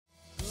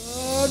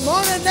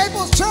morning,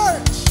 Naples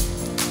Church.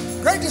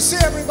 Great to see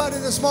everybody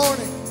this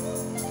morning.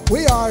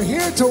 We are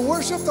here to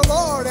worship the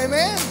Lord.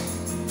 Amen.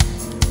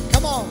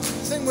 Come on,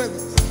 sing with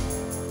us.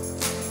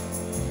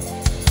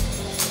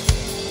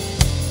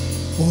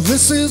 Well,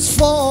 this is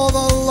for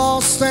the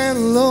lost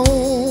and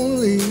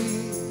lonely,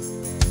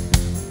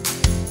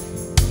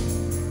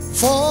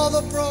 for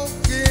the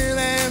broken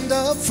and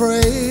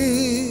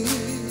afraid.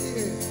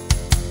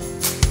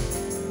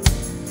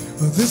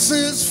 This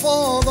is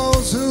for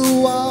those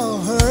who are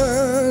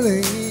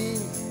hurting,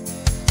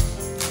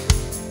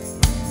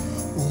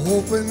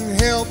 hope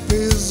and help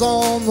is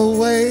on the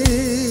way.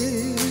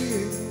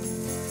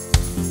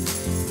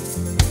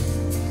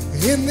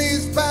 In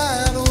these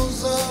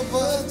battles of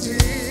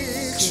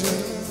addiction,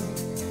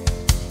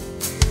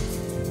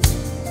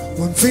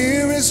 when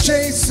fear is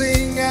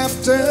chasing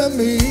after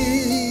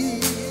me,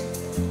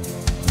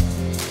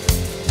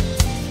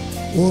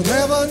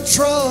 whatever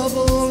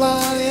trouble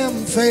I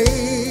am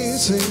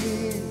facing,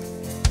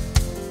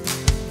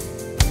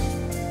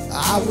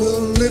 I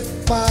will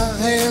lift my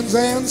hands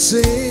and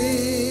sing.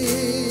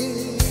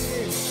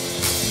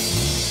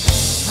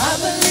 I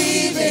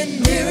believe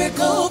in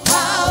miracle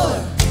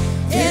power,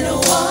 in a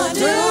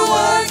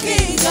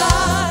wonder-working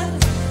God.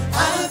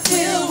 I'm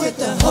filled with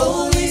the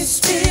Holy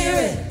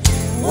Spirit,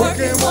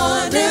 working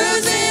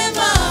wonders in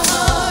my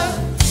heart.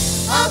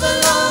 I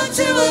belong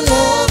to a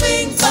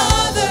loving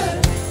Father.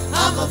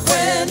 I'm a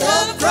friend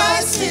of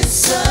Christ, His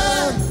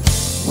Son.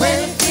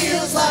 When it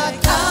feels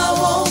like I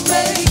won't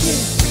make it,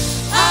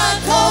 I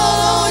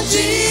call on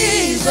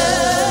Jesus.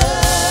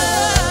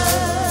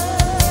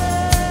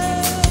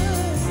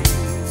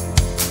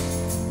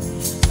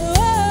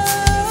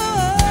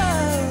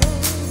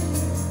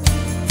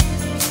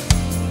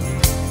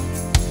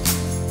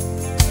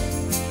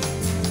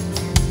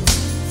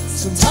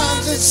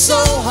 Sometimes it's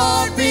so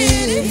hard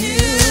being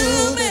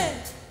human.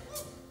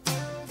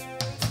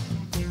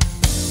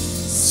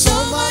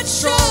 So much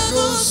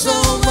struggle,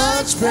 so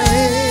much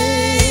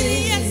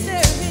pain. Yes,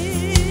 there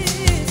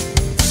is.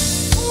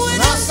 When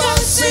I start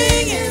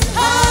singing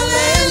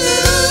hallelujah,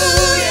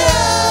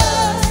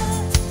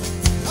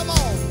 come on,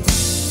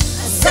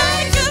 I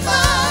say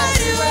goodbye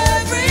to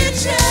every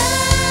chain.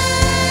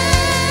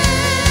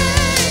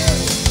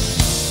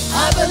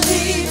 I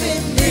believe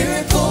in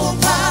miracle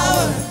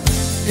power,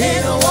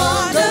 in a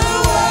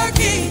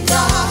wonder-working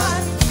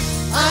God.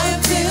 I am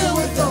filled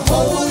with the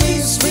Holy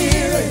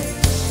Spirit,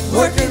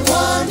 working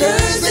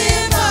wonders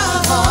in my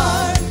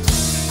heart.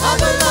 I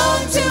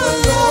belong to a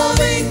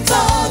loving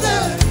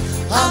Father.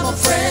 I'm a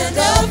friend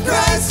of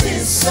Christ,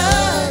 His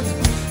Son.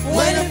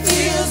 When it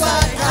feels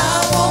like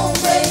I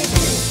won't make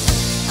it,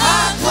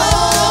 I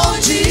call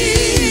on Jesus.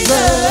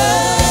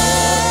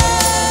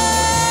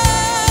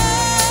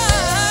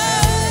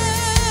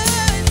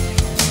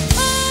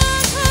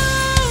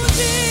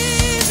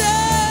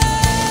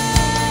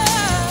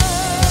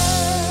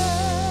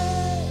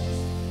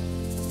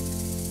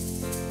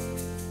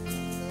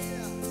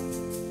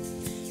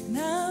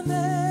 I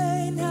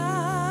may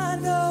not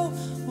know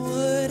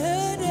what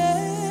a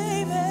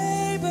day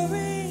may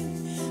bring,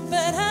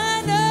 but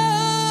I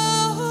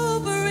know who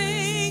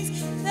brings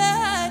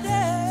that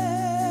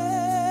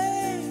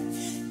day.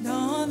 And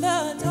on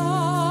the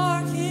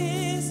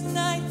darkest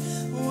night,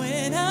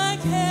 when I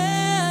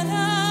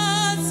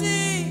cannot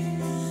see,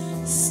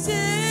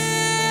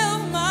 still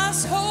my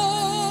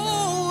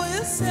soul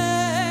will say.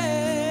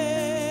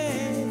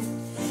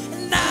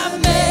 And I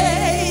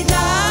may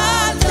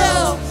not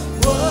know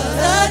what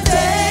a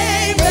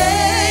day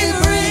may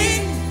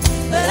bring,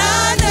 but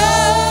I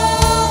know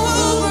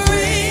who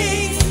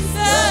brings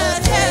the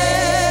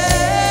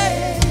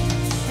day.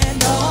 And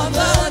on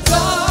the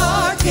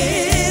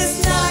darkest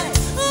night,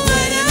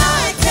 when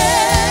I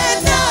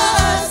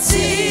cannot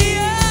see,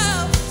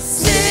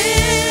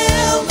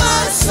 still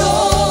my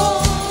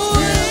soul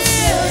will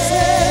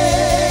say.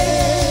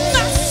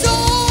 My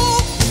soul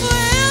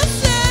will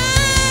say.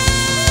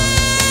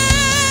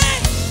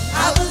 I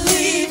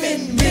believe in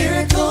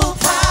miracle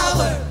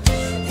power,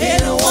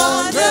 in a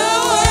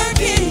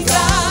wonder-working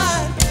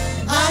God.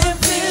 I am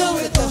filled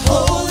with the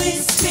Holy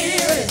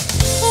Spirit,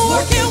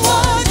 working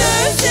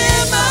wonders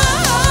in my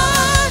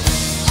heart.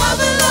 I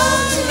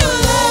belong to a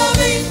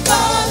loving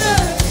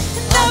Father,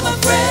 and I'm a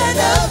friend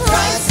of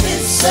Christ,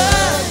 His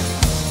Son.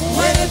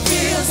 When it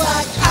feels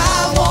like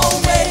I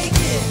won't make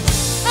it,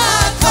 I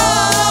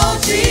call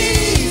on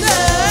Jesus.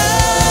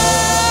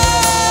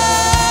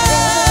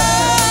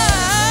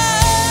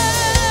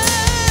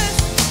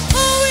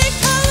 Oh, we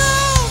call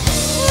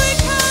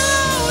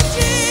on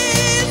Jesus.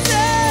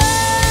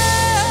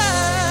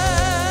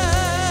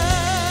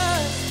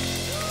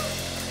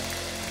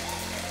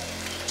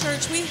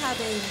 Church, we have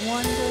a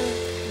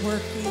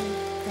wonder-working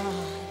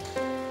God,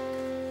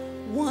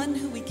 one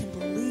who we can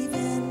believe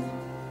in.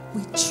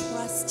 We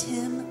trust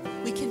Him.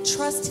 We can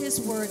trust His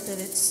word that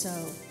it's so.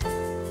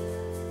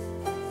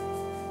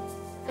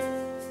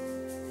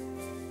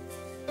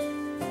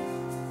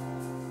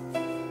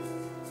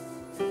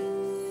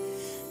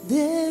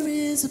 There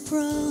is a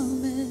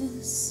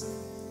promise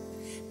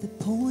that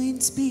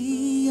points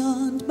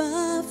beyond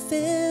my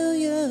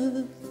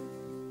failure.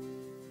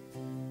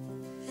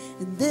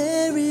 And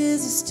there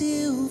is a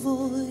still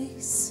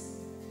voice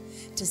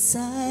to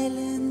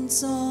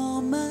silence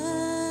all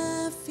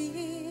my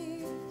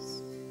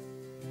fears.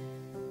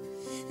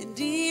 And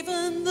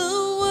even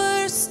the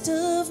worst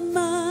of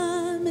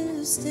my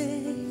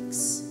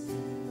mistakes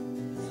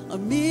are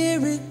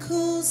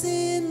miracles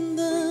in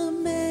the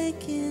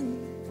making.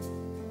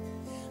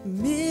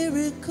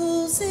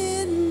 Miracles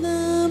in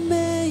the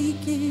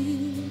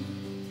making.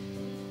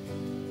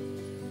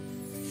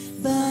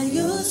 By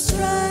your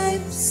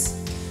stripes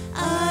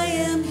I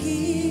am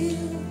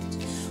healed.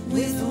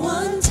 With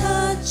one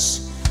touch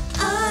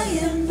I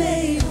am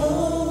made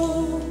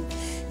whole.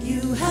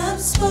 You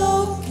have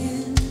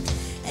spoken,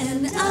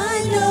 and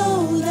I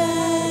know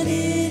that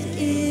it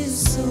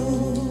is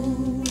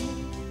so.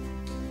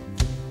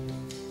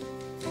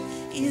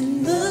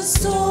 In the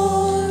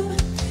storm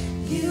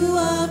you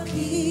are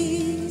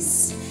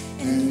peace,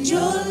 and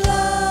your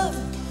love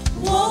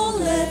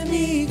won't let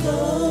me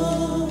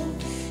go.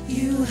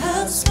 You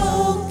have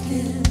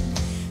spoken,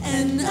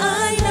 and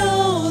I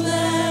know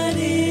that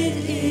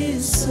it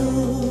is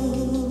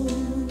so.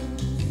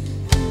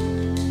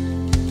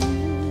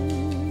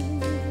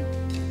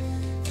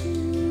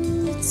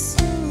 It's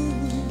so.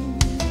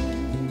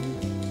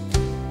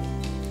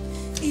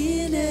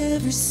 In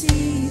every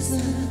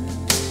season,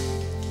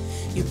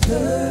 your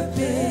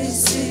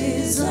purpose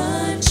is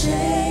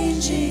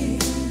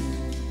unchanging.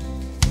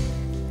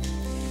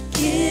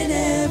 In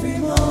every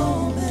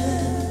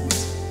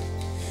moment,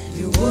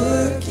 you're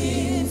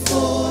working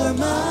for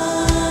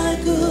my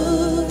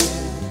good.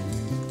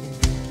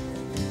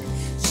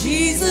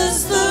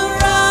 Jesus, the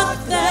rock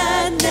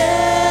that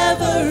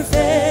never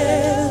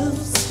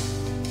fails.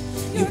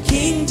 Your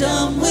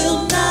kingdom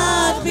will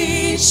not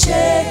be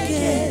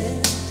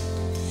shaken.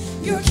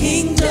 Your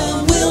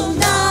kingdom will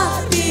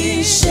not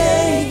be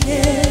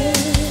shaken.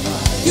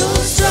 Your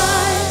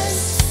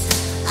stripes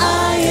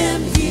I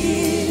am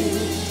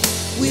healed.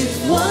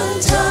 With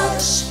one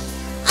touch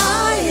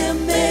I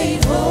am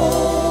made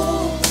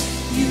whole.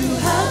 You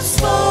have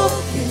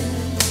spoken,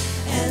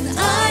 and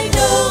I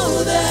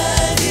know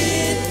that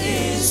it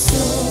is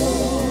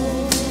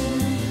so.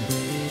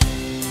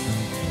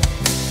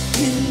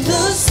 In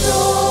the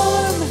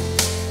storm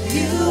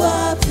you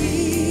are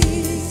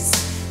peace,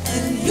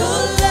 and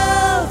your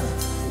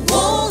love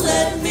won't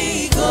let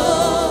me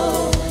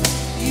go.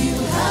 You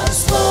have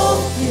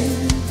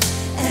spoken,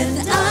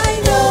 and I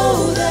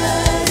know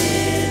that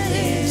it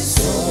is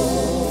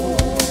so.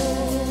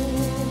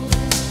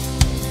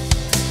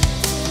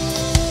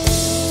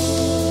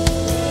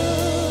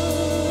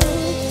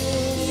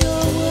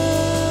 Your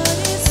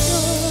word is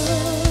so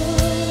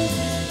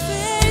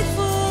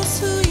faithful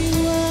to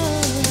you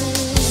are.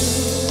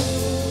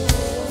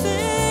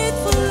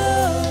 Faithful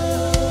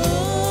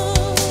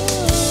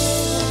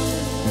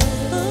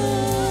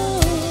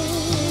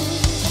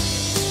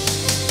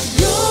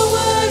Your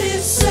word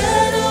is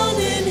settled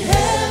in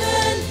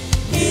heaven.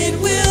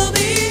 It will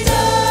be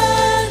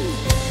done.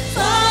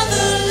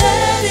 Father,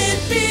 let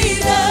it be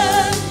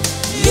done.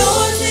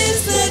 Yours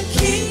is the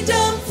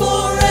kingdom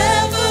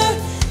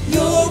forever.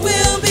 Your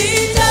will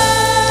be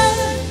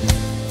done.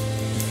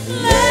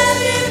 Let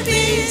it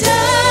be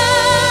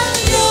done.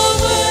 Your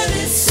word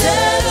is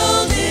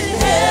settled in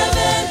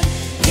heaven.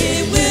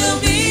 It will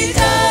be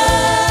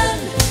done.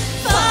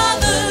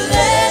 Father,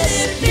 let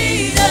it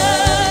be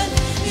done.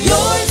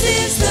 Yours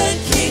is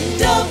the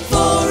kingdom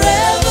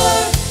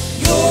forever.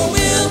 Your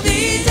will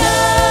be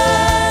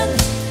done.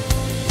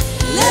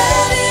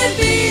 Let it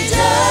be done.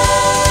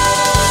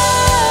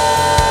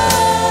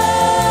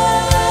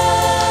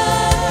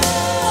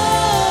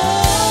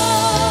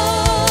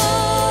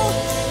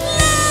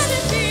 Let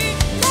it be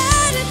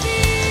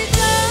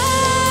done.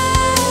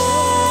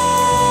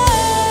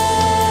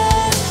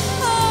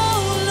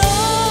 Oh Lord.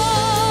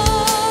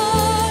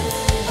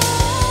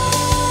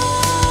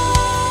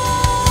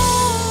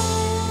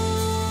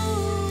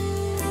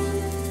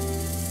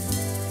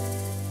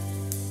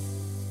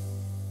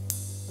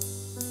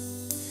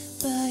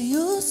 By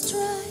your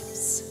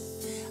stripes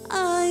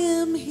I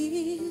am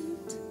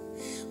healed.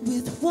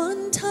 With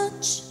one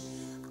touch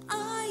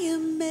I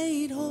am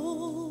made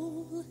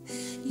whole.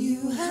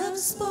 You have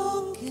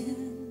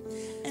spoken,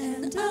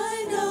 and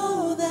I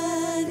know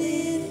that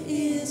it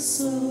is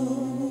so.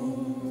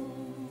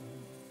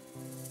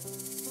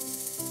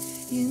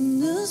 In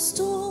the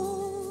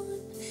storm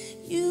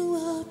you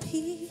are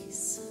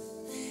peace,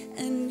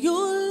 and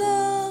your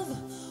love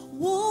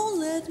won't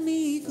let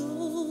me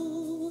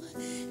go.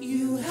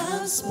 You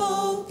have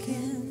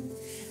spoken,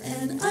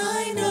 and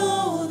I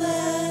know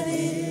that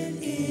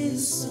it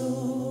is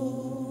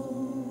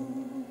so.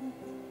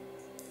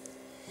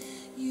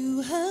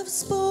 You have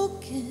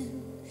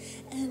spoken,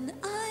 and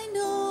I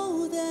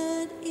know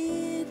that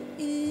it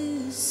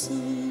is so.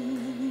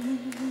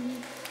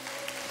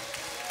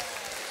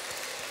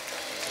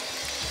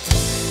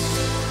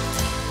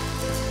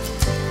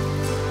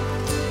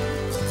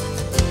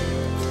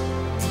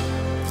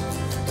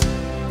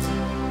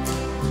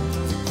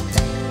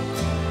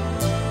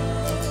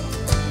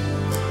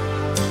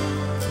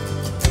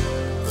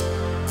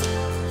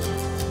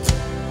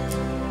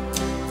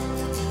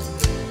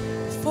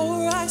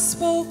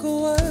 spoke a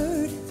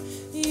word,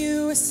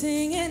 you were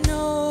singing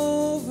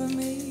over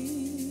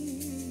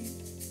me.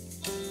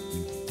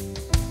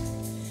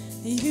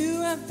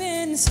 You have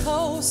been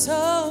so,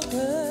 so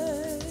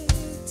good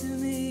to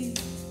me.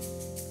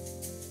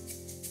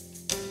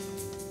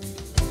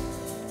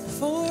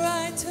 Before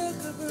I took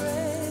a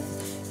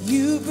breath,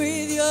 you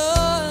breathed your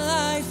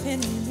life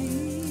in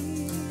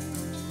me.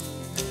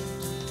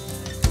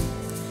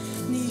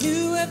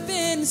 You have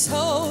been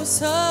so,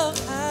 so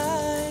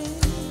kind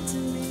to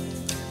me.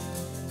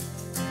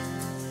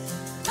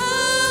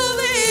 Oh,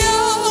 the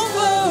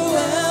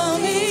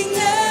overwhelming,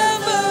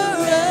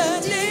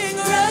 never-ending,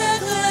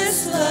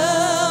 reckless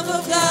love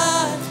of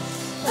God.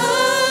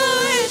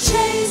 Oh, it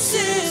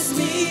chases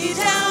me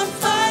down,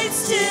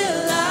 fights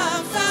till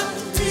I'm found,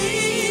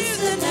 leaves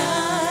the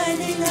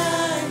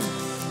 99.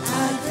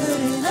 I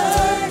couldn't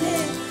earn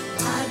it,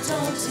 I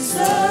don't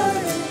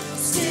deserve it,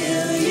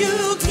 still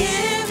you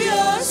give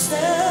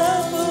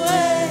yourself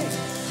away.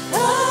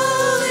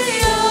 Oh, the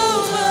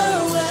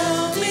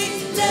overwhelming,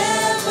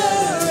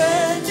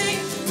 never-ending,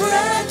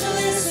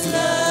 reckless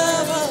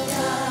love of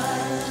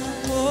God.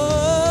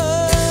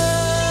 Whoa,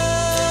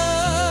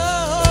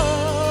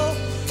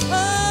 oh.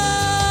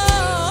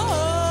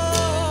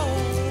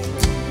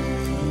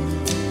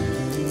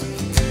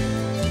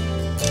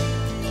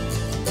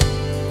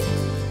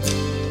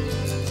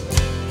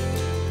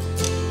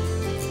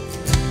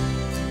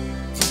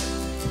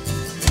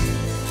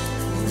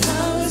 I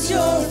was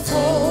your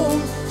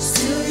foe,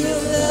 still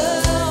your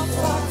love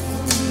fought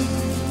for me.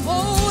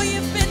 Oh,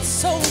 you've been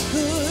so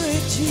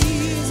good,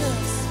 Jesus.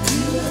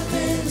 You have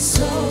been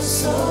so,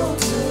 so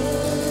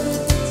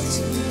good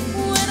to me.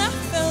 When I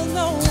felt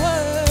no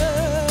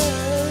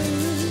word,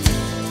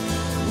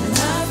 when I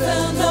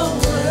felt no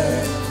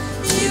word,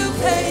 you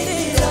paid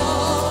it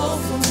all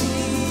for me.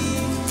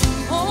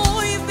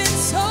 Oh, you've been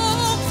so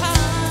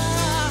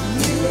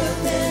kind. You have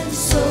been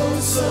so,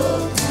 so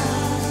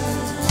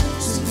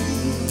kind to me.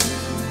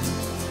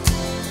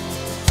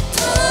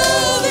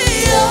 Oh, the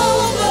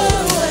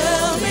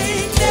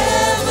overwhelming,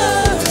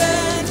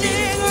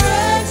 never-ending,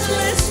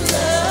 reckless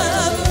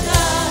love of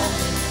God.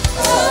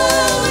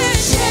 Oh, it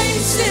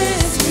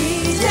chases me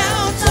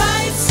down,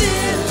 fights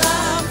till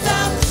I'm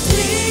found,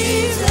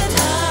 leaves the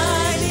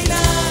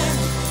 99.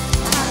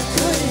 I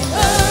couldn't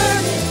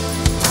earn it,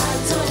 I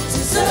don't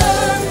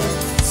deserve it,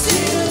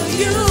 still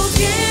you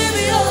give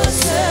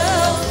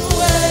yourself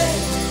away.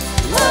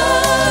 Oh,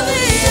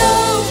 the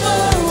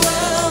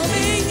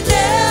overwhelming,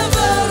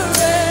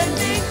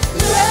 never-ending,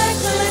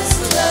 reckless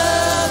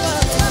love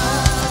of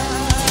God.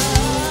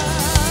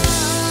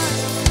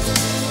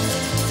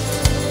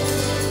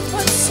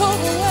 What's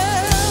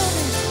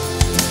overwhelming,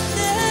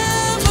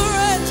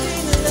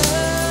 never-ending love.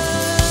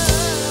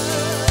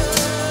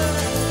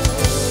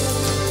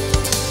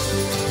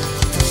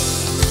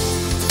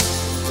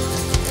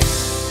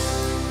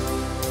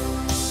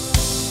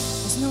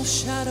 There's no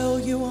shadow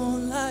you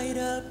won't light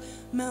up,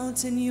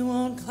 mountain you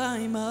won't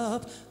climb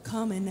up,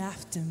 coming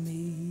after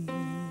me.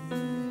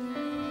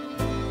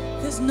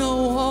 There's no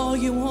wall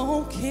you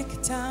won't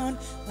kick down,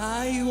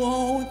 lie you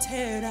won't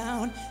tear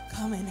down,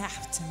 coming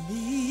after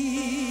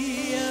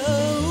me.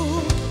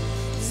 Oh,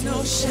 there's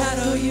no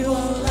shadow you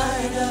won't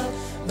light up,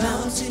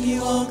 mountain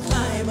you won't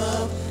climb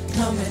up,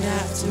 coming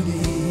after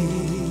me.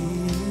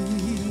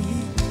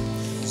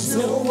 There's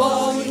no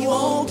wall you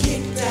won't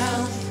kick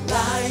down,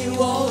 lie you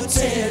won't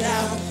tear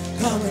down,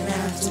 coming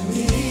after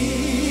me.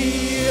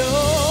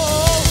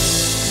 Oh,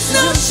 there's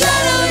no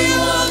shadow you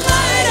won't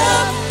light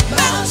up,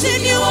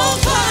 mountain you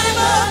won't climb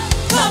up,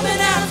 coming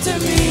after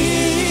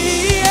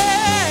me.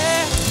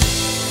 Yeah.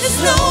 There's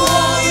no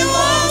wall you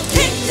won't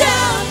kick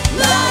down,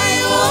 lie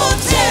you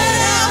won't tear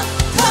down,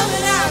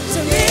 coming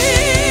after me.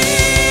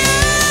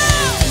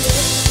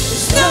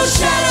 There's no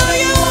shadow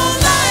you won't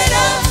light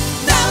up,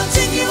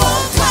 mountain you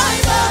won't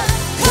climb up,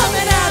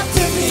 coming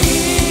after me.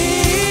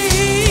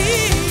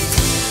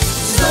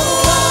 There's no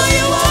wall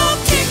you won't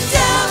kick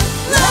down,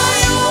 lie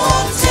you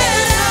won't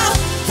tear down,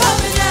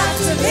 coming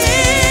after me.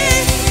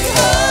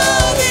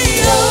 Oh, the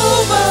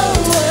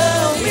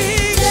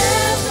overwhelming,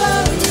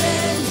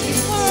 never-ending,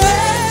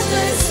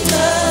 reckless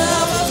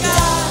love of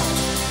God.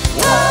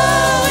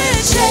 Oh,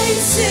 it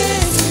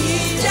chases me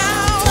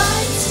down,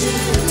 fights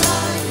till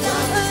I'm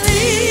found,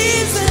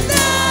 leaves the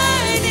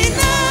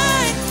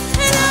 99,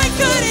 and I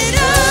couldn't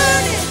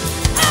earn it,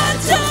 I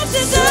don't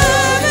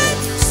deserve it,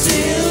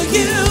 still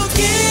you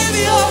give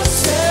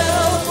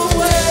yourself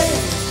away.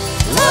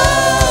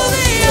 Oh,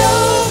 the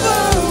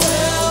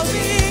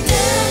overwhelming,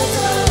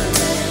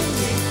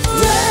 never-ending,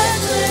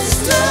 reckless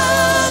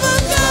love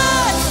of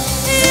God.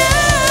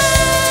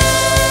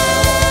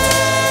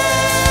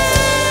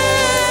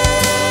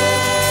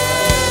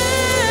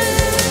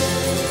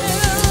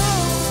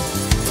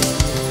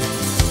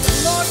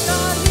 Lord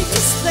God, we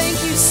just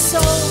thank you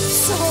so,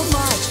 so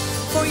much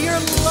for your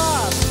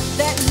love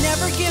that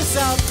never gives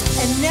up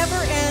and never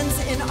ends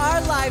in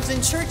our lives.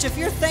 And church, if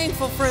you're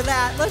thankful for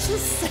that, let's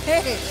just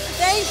say,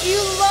 thank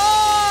you,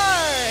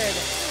 Lord.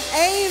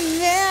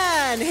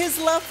 Amen. His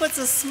love puts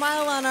a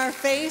smile on our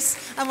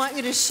face. I want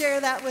you to share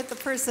that with the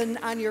person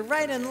on your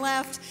right and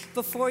left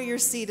before you're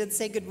seated.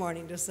 Say good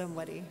morning to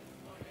somebody.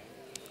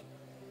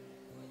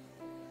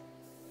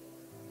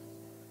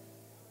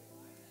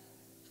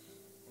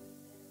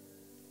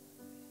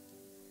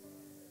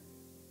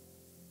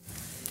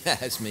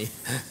 That's me.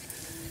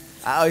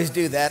 I always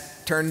do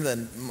that, turn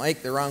the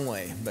mic the wrong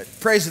way. But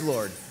praise the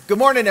Lord. Good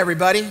morning,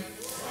 everybody.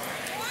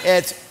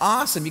 It's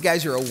awesome. You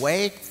guys are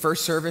awake.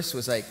 First service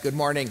was like, good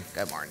morning,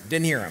 good morning.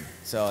 Didn't hear him.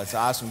 So it's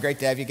awesome. Great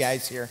to have you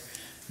guys here.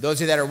 Those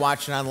of you that are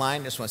watching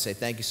online, just want to say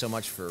thank you so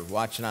much for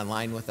watching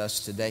online with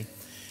us today.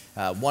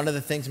 One of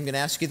the things I'm going to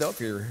ask you, though,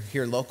 if you're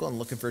here local and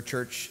looking for a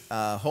church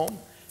home,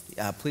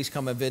 please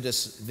come and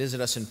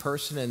visit us in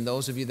person. And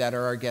those of you that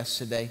are our guests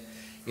today,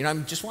 you know, I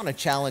just want to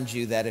challenge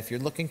you that if you're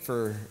looking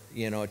for,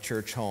 a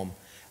church home,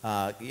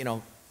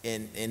 and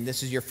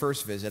this is your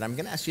first visit, I'm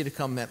going to ask you to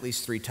come at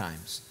least 3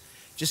 times.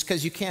 Just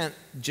because you can't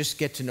just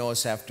get to know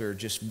us after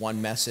just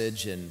one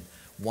message and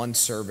one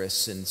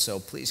service. And so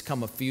please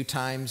come a few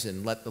times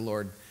and let the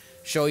Lord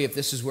show you if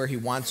this is where he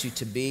wants you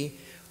to be.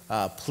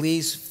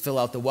 Please fill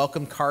out the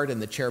welcome card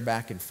in the chair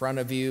back in front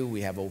of you.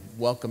 We have a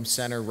welcome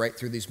center right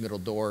through these middle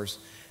doors.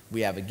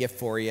 We have a gift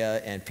for you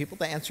and people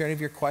to answer any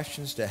of your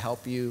questions to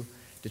help you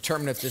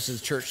determine if this is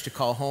a church to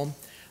call home.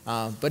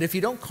 But if you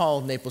don't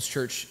call Naples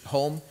Church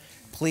home,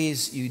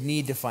 please, you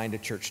need to find a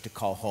church to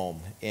call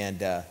home.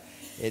 And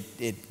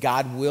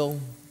God will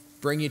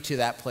bring you to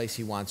that place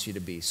he wants you to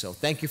be. So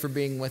thank you for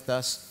being with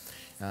us.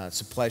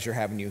 It's a pleasure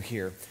having you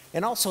here.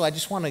 And also, I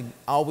just want to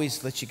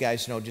always let you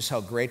guys know just how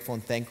grateful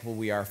and thankful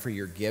we are for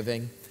your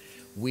giving.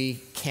 We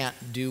can't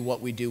do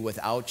what we do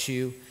without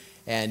you.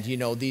 And,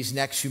 these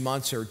next few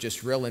months are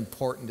just real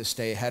important to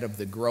stay ahead of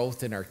the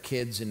growth in our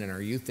kids and in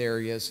our youth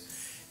areas.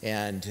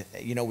 And,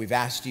 we've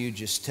asked you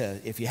just to,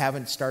 if you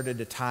haven't started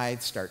to tithe,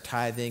 start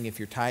tithing. If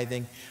you're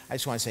tithing, I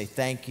just want to say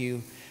thank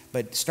you.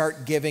 But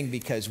start giving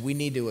because we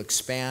need to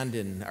expand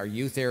in our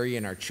youth area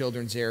and our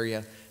children's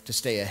area to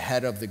stay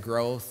ahead of the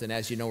growth. And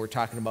as you know, we're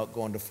talking about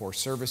going to 4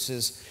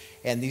 services.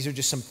 And these are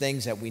just some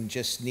things that we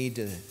just need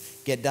to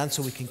get done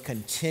so we can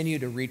continue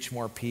to reach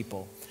more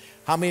people.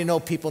 How many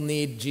know people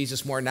need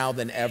Jesus more now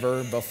than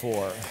ever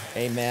before?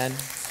 Amen.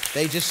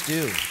 They just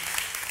do.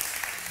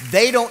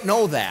 They don't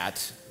know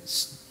that.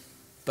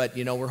 But,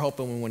 we're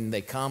hoping when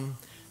they come,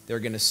 they're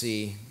going to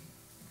see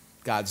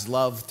God's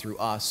love through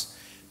us.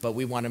 But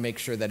we want to make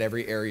sure that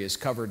every area is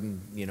covered and,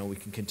 we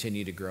can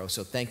continue to grow.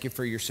 So thank you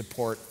for your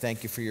support.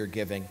 Thank you for your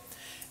giving.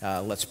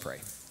 Let's pray.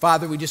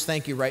 Father, we just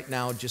thank you right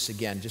now, just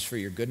for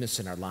your goodness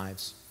in our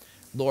lives.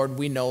 Lord,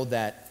 we know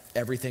that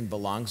everything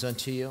belongs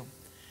unto you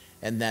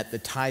and that the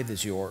tithe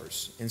is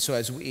yours. And so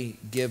as we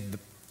give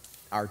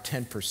our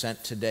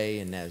 10% today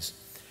and as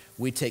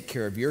we take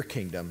care of your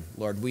kingdom,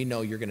 Lord, we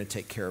know you're going to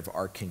take care of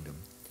our kingdom.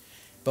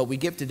 But we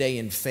give today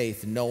in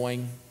faith,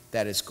 knowing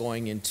that it's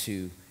going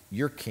into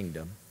your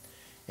kingdom.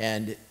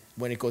 And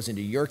when it goes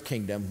into your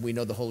kingdom, we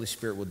know the Holy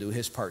Spirit will do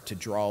his part to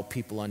draw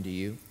people unto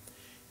you.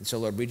 And so,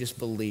 Lord, we just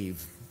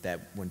believe that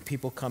when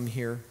people come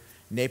here,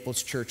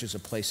 Naples Church is a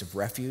place of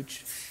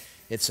refuge.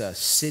 It's a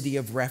city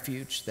of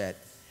refuge that,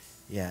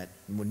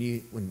 when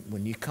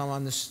you come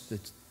on the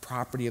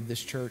property of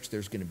this church,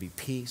 there's going to be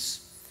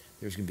peace.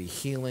 There's going to be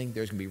healing.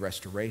 There's going to be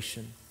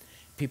restoration.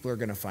 People are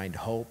going to find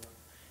hope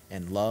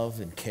and love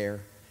and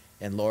care.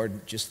 And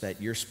Lord, just that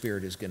your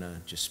Spirit is going to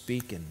just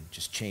speak and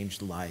just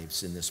change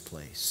lives in this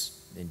place.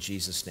 In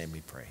Jesus' name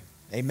we pray.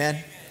 Amen.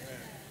 Amen.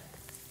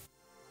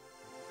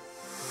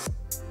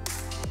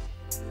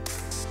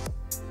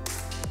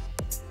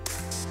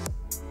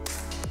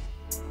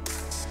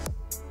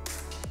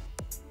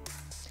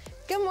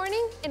 Good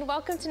morning and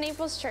welcome to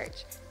Naples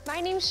Church. My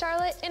name's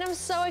Charlotte and I'm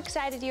so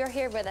excited you're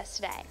here with us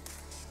today.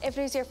 If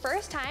it is your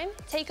first time,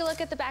 take a look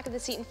at the back of the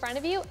seat in front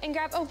of you and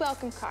grab a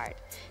welcome card.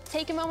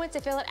 Take a moment to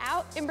fill it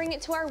out and bring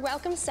it to our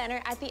welcome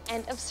center at the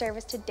end of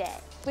service today.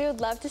 We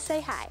would love to say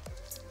hi.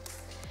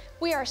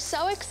 We are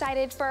so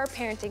excited for our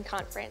parenting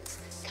conference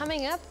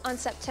coming up on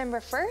September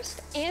 1st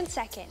and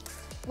 2nd.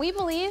 We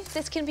believe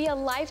this can be a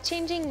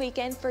life-changing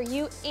weekend for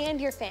you and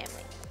your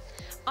family.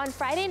 On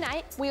Friday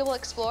night, we will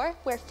explore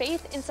where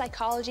faith and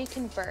psychology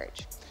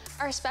converge.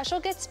 Our special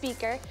guest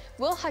speaker,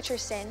 Will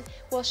Hutcherson,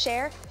 will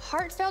share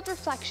heartfelt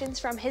reflections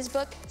from his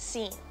book,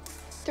 Seen.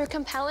 Through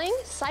compelling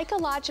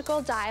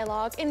psychological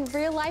dialogue and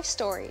real-life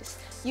stories,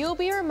 you will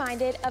be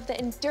reminded of the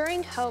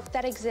enduring hope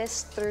that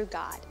exists through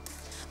God.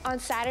 On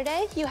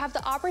Saturday, you have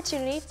the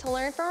opportunity to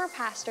learn from our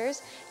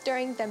pastors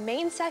during the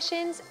main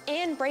sessions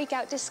and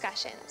breakout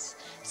discussions.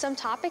 Some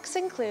topics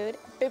include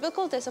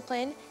biblical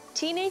discipline,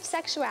 teenage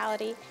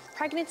sexuality,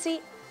 pregnancy,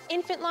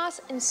 infant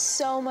loss, and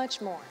so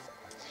much more.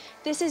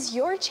 This is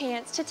your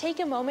chance to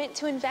take a moment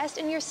to invest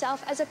in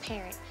yourself as a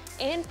parent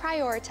and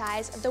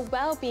prioritize the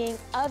well-being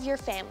of your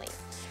family.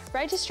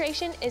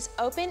 Registration is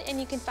open and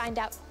you can find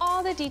out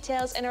all the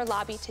details in our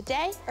lobby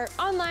today or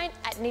online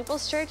at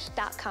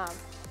napleschurch.com.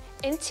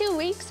 In 2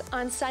 weeks,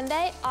 on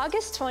Sunday,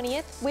 August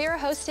 20th, we are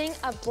hosting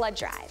a blood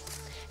drive.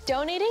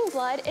 Donating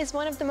blood is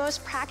one of the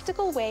most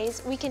practical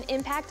ways we can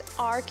impact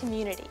our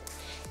community.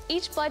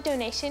 Each blood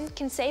donation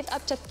can save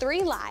up to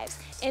 3 lives,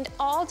 and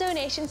all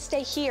donations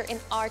stay here in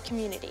our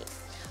community.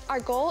 Our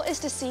goal is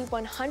to see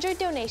 100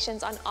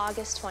 donations on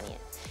August 20th.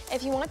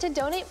 If you want to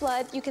donate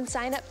blood, you can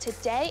sign up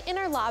today in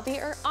our lobby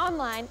or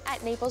online at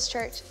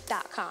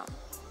napleschurch.com.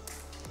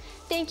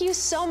 Thank you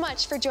so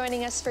much for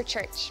joining us for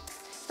church.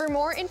 For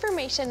more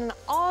information on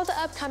all the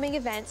upcoming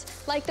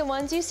events, like the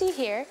ones you see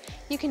here,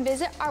 you can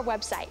visit our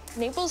website,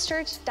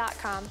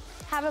 napleschurch.com.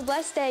 Have a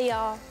blessed day,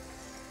 y'all.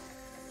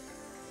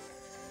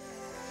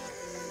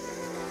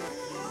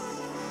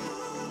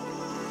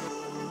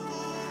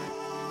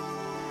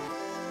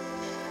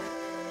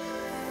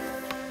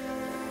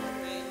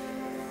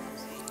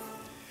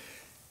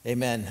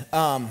 Amen.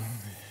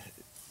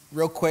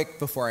 Real quick,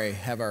 before I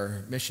have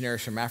our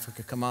missionaries from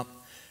Africa come up,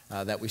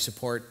 that we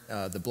support,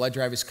 the blood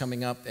drive is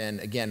coming up. And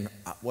again,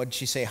 what did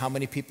she say? How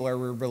many people are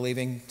we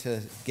believing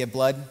to give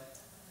blood?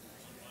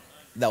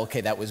 Okay,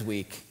 that was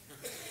weak.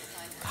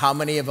 How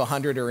many of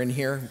 100 are in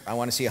here? I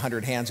want to see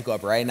 100 hands go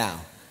up right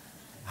now.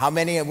 How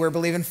many we're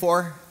believing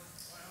for?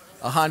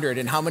 100.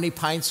 And how many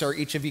pints are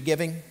each of you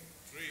giving?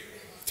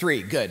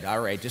 3. Good. All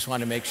right. Just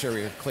want to make sure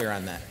we're clear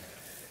on that.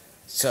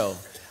 So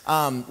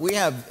we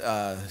have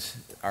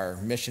our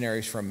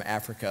missionaries from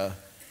Africa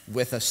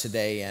with us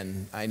today,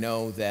 and I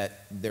know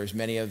that there's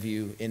many of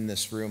you in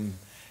this room.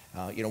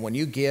 When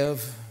you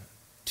give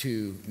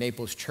to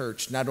Naples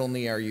Church, not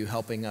only are you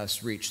helping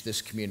us reach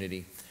this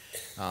community,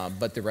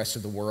 but the rest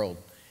of the world.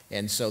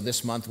 And so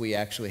this month we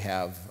actually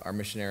have our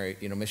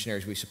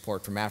missionaries we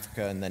support from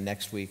Africa, and then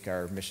next week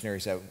our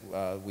missionaries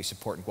that we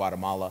support in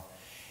Guatemala.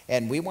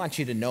 And we want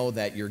you to know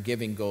that your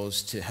giving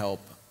goes to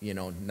help,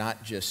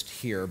 not just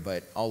here,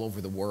 but all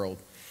over the world.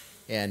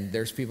 And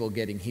there's people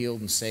getting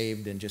healed and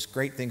saved, and just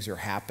great things are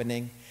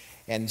happening.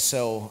 And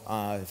so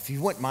if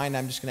you wouldn't mind,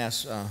 I'm just going to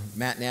ask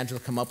Matt and Angela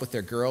to come up with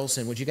their girls.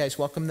 And would you guys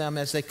welcome them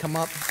as they come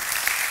up?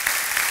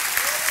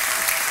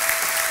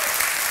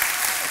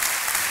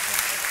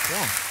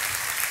 Yeah.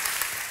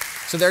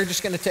 So they're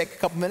just going to take a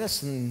couple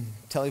minutes and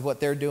tell you what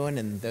they're doing,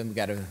 and then we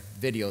got a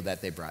video that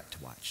they brought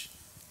to watch.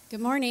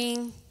 Good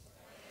morning.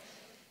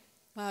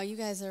 Wow, you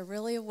guys are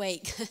really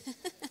awake.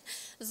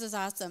 This is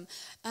awesome.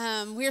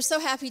 We are so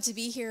happy to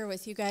be here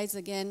with you guys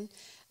again.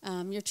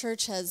 Your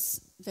church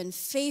has been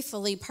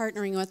faithfully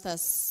partnering with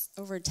us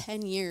over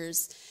 10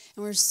 years,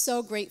 and we're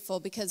so grateful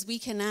because we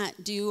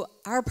cannot do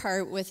our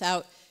part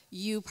without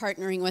you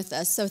partnering with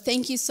us. So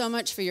thank you so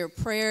much for your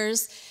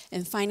prayers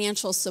and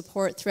financial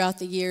support throughout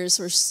the years.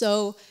 We're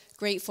so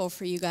grateful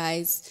for you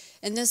guys.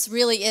 And this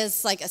really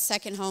is like a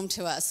second home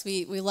to us.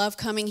 We love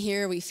coming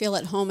here. We feel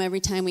at home every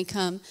time we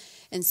come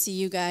and see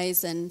you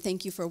guys, and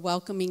thank you for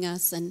welcoming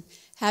us and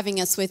having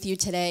us with you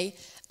today.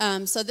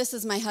 So this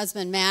is my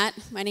husband, Matt.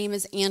 My name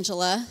is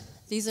Angela.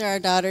 These are our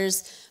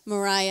daughters,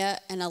 Mariah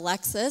and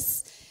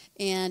Alexis.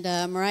 And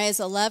Mariah's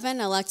 11,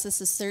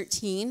 Alexis is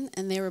 13,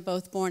 and they were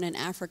both born in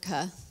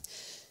Africa.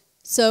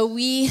 So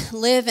we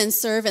live and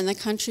serve in the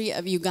country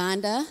of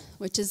Uganda,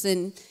 which is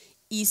in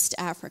East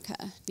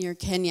Africa, near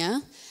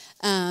Kenya.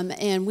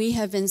 And we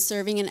have been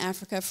serving in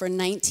Africa for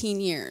 19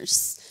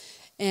 years.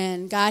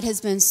 And God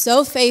has been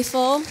so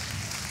faithful.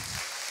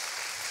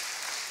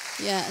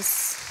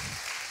 Yes.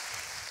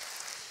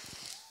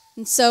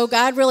 And so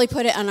God really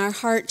put it on our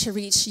heart to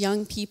reach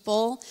young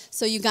people.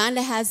 So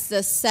Uganda has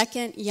the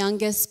second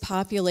youngest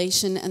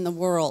population in the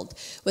world,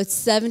 with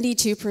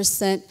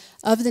 72%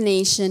 of the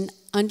nation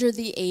under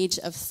the age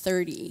of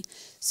 30.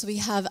 So we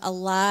have a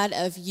lot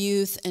of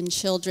youth and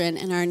children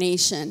in our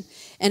nation.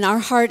 And our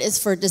heart is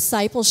for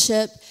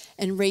discipleship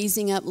and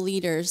raising up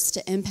leaders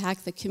to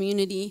impact the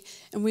community.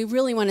 And we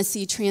really want to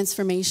see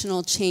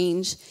transformational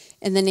change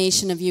in the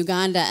nation of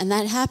Uganda, and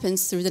that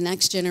happens through the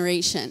next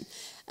generation.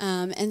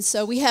 And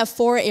so we have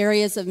 4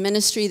 areas of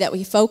ministry that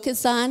we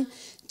focus on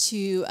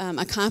to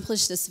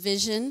accomplish this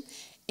vision.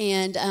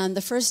 And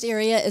the first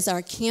area is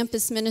our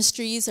campus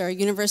ministries, our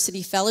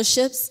university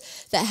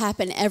fellowships that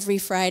happen every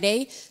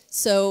Friday.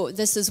 So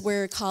this is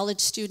where college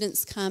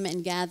students come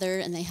and gather,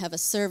 and they have a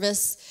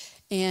service.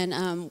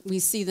 And we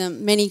see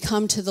them, many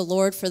come to the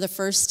Lord for the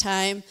first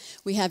time.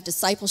 We have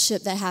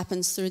discipleship that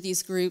happens through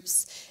these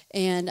groups.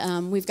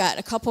 And we've got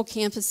a couple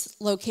campus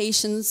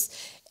locations.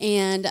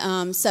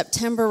 And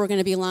September, we're going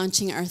to be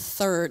launching our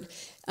 3rd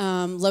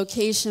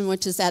location,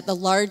 which is at the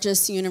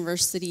largest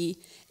university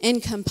in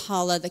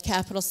Kampala, the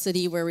capital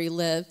city where we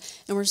live.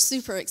 And we're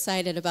super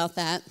excited about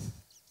that.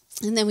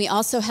 And then we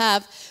also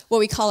have what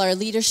we call our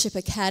Leadership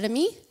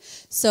Academy.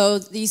 So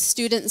these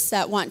students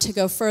that want to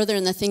go further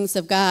in the things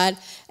of God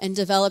and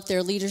develop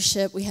their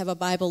leadership, we have a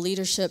Bible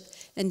Leadership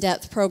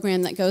in-depth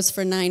program that goes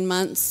for 9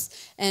 months.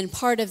 And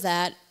part of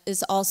that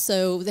is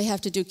also they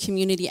have to do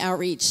community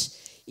outreach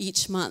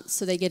each month,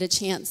 so they get a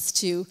chance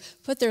to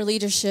put their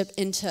leadership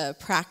into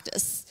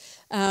practice.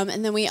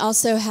 And then we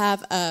also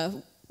have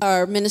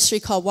our ministry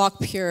called Walk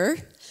Pure.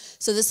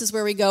 So this is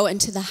where we go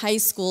into the high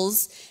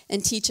schools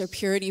and teach a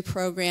purity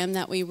program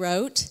that we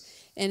wrote.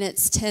 And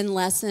it's 10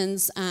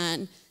 lessons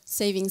on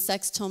saving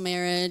sex till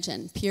marriage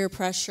and peer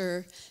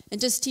pressure,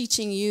 and just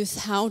teaching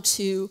youth how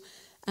to,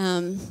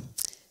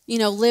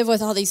 live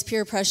with all these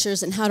peer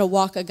pressures and how to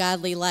walk a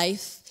godly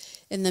life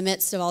in the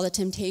midst of all the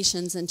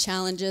temptations and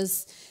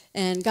challenges.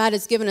 And God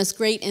has given us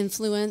great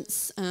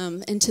influence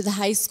into the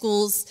high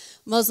schools,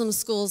 Muslim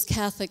schools,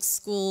 Catholic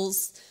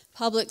schools,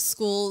 public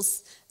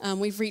schools.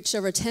 We've reached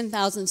over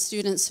 10,000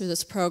 students through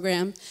this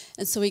program,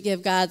 and so we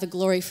give God the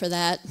glory for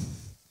that.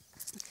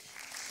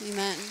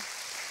 Amen.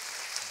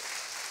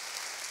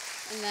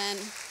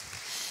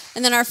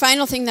 And then our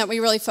final thing that we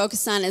really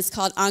focus on is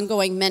called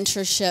ongoing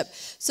mentorship.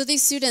 So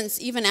these students,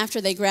 even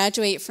after they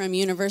graduate from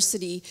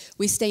university,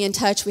 we stay in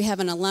touch. We have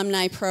an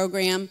alumni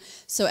program.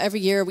 So every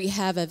year we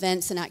have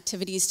events and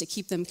activities to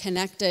keep them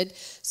connected.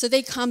 So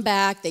they come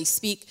back, they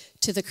speak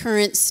to the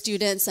current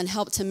students and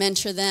help to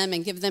mentor them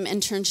and give them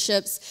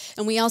internships.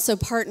 And we also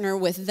partner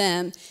with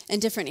them in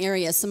different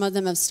areas. Some of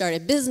them have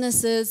started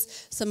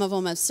businesses, some of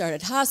them have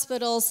started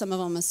hospitals, some of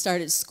them have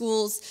started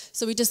schools.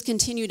 So we just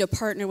continue to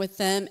partner with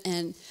them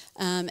and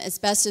as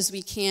best as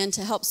we can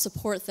to help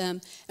support them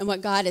and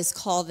what God has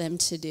called them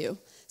to do.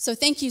 So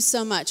thank you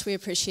so much. We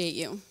appreciate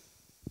you.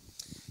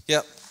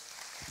 Yep.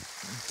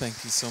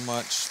 Thank you so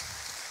much.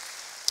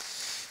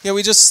 Yeah,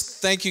 we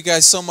just thank you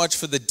guys so much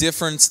for the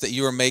difference that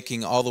you are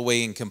making all the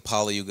way in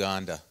Kampala,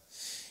 Uganda.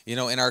 You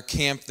know, in our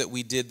camp that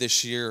we did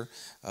this year,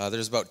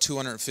 there's about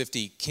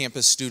 250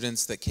 campus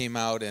students that came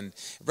out, and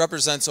it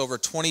represents over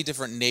 20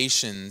 different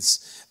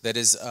nations that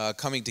is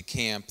coming to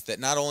camp. That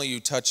not only are you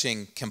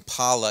touching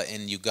Kampala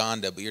in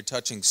Uganda, but you're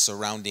touching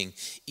surrounding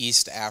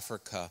East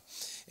Africa.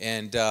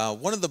 And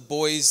one of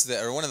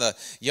the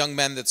young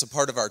men that's a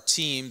part of our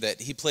team, that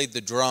he played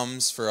the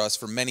drums for us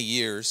for many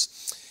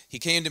years, he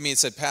came to me and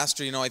said,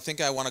 Pastor, I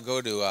think I want to go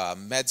to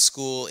med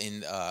school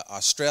in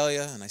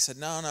Australia. And I said,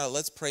 no,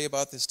 let's pray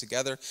about this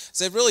together.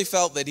 So I really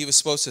felt that he was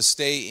supposed to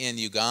stay in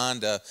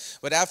Uganda.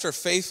 But after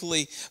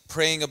faithfully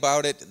praying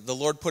about it, the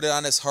Lord put it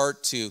on his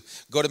heart to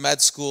go to med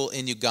school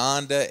in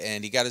Uganda.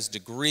 And he got his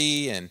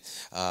degree. And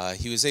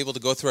he was able to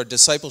go through our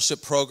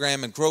discipleship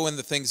program and grow in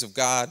the things of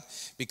God.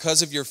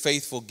 Because of your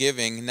faithful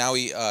giving, now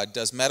he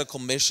does medical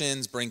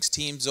missions, brings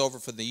teams over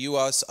from the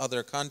U.S.,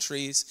 other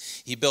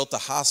countries. He built a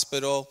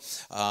hospital.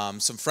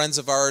 Some friends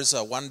of ours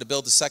wanted to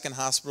build a second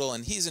hospital,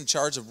 and he's in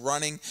charge of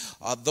running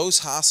those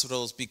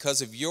hospitals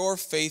because of your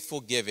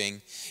faithful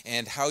giving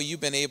and how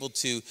you've been able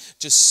to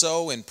just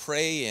sow and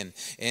pray and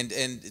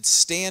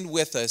stand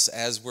with us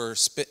as we're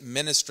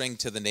ministering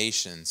to the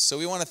nations. So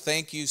we want to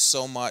thank you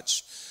so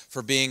much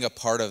for being a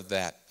part of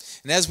that.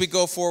 And as we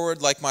go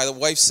forward, like my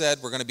wife said,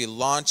 we're going to be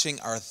launching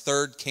our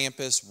third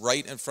campus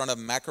right in front of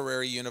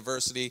Makerere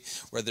University,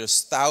 where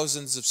there's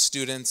thousands of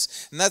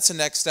students. And that's the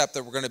next step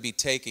that we're going to be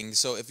taking.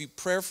 So if you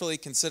prayerfully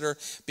consider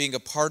being a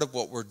part of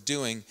what we're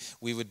doing,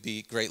 we would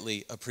be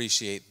greatly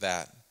appreciate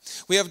that.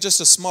 We have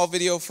just a small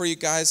video for you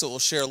guys that will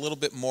share a little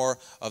bit more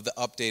of the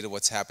update of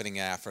what's happening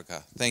in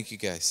Africa. Thank you,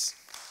 guys.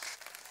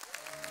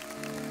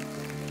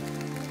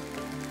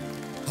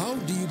 How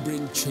do you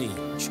bring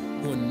change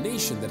to a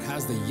nation that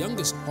has the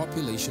youngest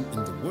population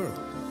in the world,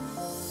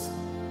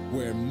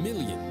 where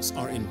millions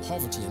are in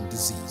poverty and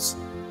disease?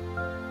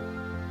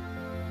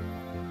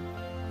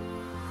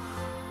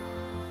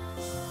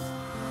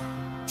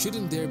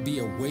 Shouldn't there be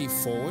a way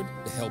forward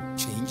to help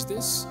change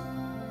this?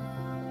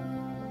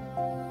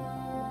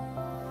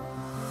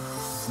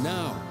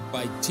 Now,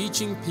 by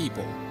teaching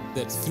people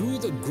that through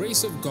the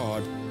grace of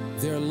God,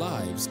 their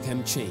lives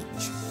can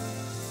change.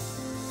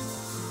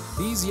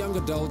 These young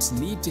adults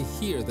need to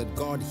hear that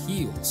God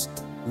heals,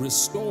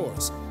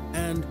 restores,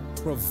 and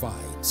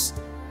provides.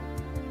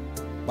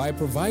 By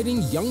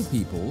providing young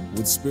people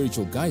with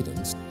spiritual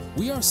guidance,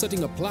 we are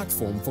setting a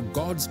platform for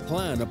God's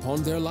plan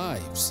upon their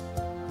lives.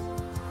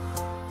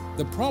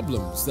 The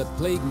problems that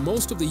plague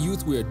most of the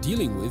youth we are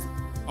dealing with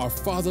are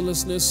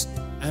fatherlessness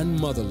and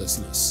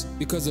motherlessness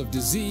because of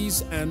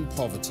disease and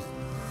poverty.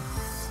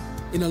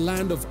 In a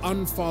land of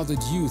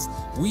unfathered youth,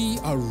 we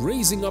are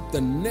raising up the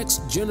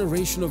next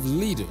generation of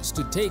leaders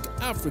to take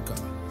Africa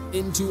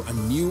into a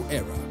new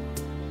era.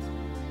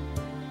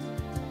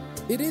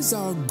 It is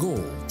our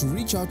goal to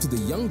reach out to the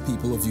young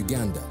people of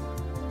Uganda.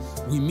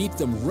 We meet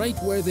them right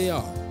where they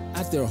are,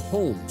 at their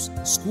homes,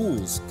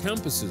 schools,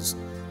 campuses,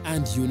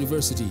 and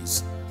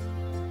universities.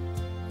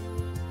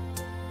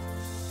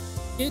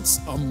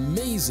 It's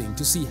amazing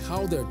to see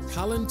how their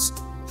talents,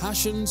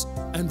 passions,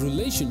 and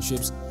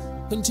relationships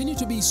continue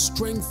to be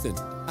strengthened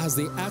as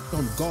they act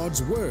on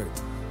God's word,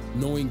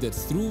 knowing that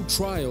through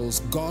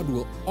trials, God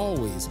will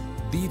always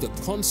be the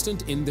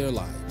constant in their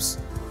lives.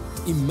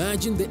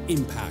 Imagine the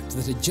impact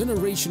that a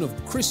generation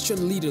of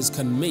Christian leaders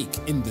can make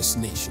in this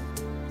nation.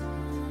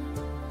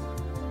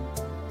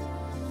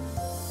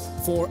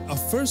 For a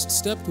first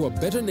step to a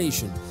better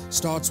nation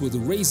starts with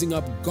raising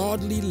up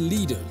godly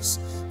leaders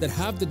that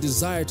have the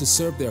desire to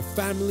serve their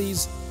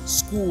families,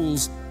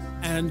 schools,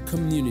 and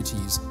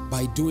communities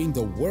by doing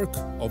the work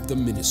of the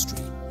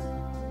ministry.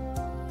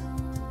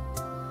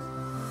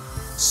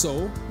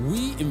 So,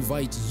 we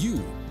invite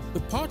you to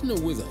partner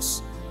with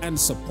us and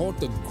support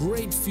the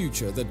great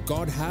future that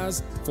God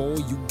has for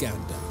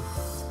Uganda.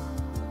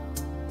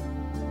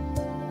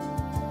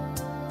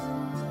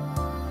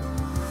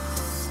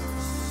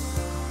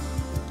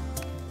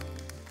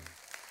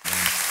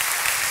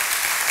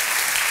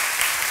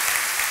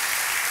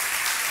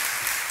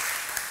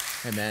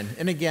 Amen.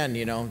 And again,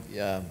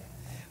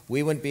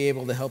 we wouldn't be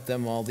able to help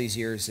them all these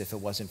years if it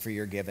wasn't for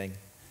your giving.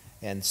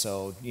 And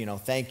so,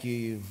 thank you.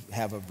 You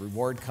have a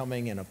reward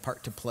coming and a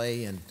part to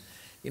play. And,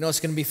 it's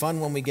going to be fun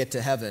when we get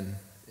to heaven,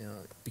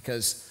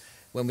 because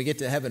when we get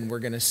to heaven, we're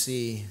going to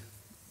see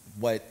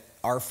what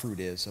our fruit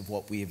is of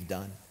what we've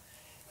done.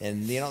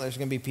 And, there's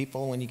going to be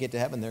people when you get to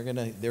heaven,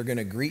 they're going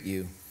to greet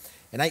you.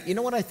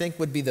 And what I think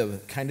would be the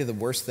kind of the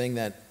worst thing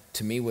that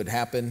to me would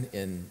happen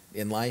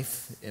in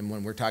life, and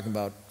when we're talking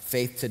about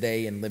faith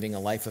today and living a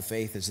life of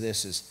faith,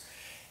 is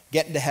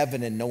getting to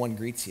heaven and no one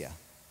greets you.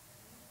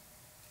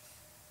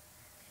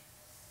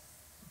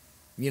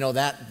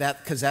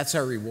 Because that's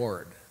our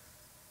reward.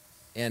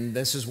 And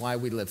this is why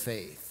we live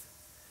faith.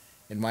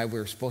 And why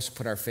we're supposed to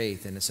put our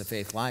faith, and it's a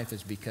faith life,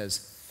 is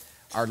because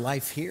our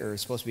life here is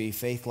supposed to be a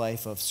faith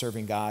life of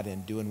serving God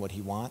and doing what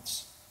he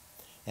wants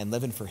and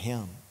living for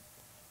him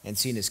and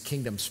seeing his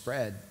kingdom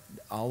spread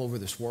all over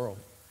this world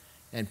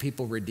and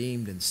people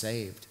redeemed and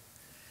saved.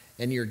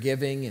 And your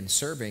giving and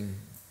serving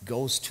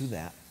goes to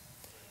that.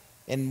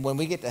 And when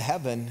we get to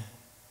heaven,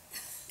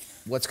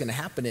 what's going to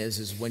happen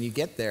is when you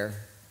get there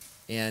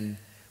and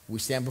we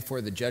stand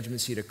before the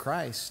judgment seat of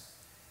Christ,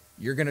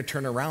 you're going to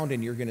turn around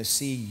and you're going to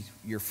see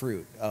your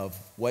fruit of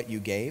what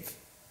you gave,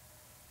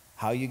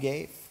 how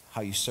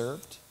you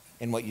served,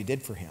 and what you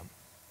did for him.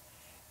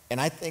 And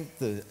I think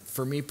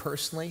for me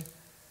personally,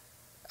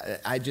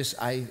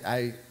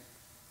 I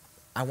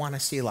want to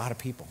see a lot of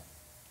people.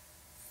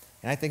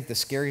 And I think the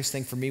scariest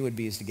thing for me would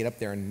be is to get up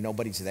there and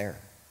nobody's there.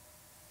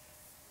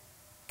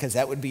 Because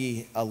that would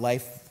be a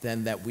life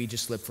then that we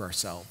just live for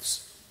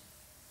ourselves.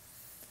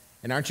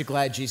 And aren't you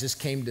glad Jesus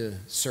came to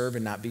serve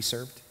and not be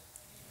served?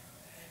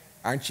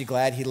 Aren't you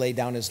glad he laid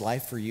down his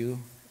life for you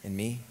and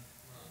me?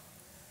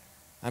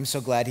 I'm so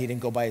glad he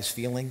didn't go by his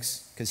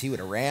feelings, because he would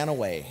have ran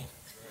away.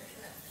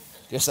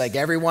 Just like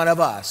every one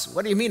of us.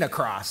 What do you mean a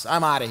cross?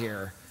 I'm out of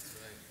here.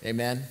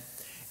 Amen.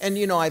 And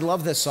I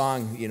love this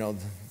song,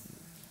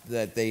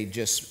 that they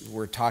just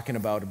were talking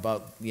about,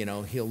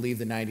 he'll leave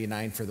the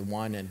 99 for the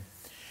one. And,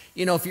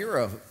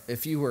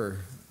 if you were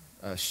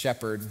a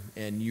shepherd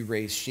and you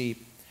raise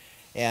sheep,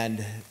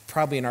 and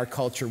probably in our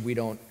culture we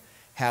don't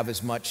have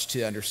as much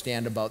to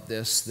understand about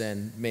this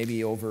than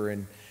maybe over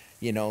in,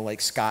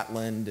 like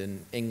Scotland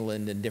and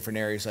England and different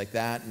areas like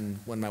that. And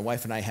when my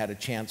wife and I had a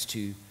chance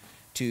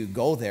to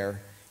go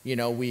there,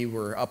 we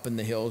were up in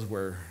the hills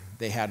where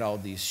they had all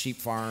these sheep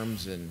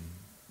farms and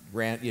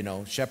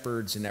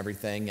shepherds and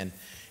everything. And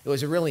it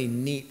was a really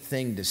neat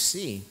thing to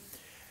see.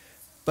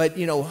 But,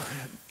 a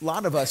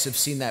lot of us have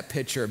seen that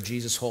picture of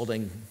Jesus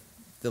holding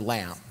the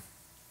lamb.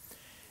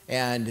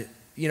 And,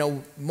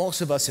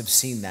 most of us have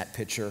seen that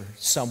picture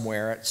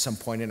somewhere at some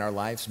point in our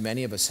lives.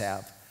 Many of us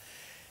have.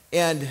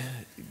 And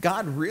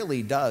God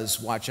really does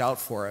watch out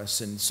for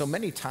us. And so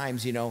many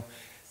times,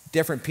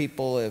 different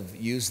people have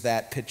used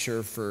that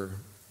picture for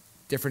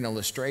different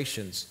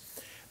illustrations.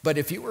 But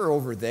if you were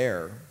over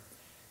there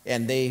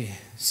and they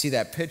see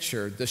that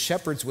picture, the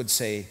shepherds would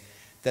say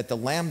that the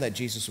lamb that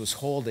Jesus was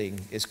holding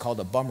is called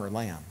a bummer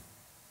lamb.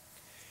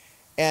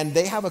 And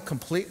they have a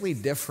completely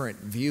different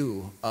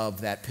view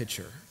of that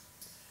picture.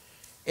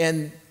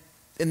 And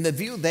the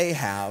view they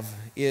have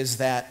is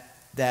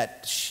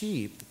that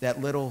sheep,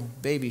 that little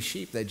baby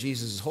sheep that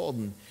Jesus is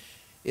holding,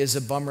 is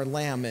a bummer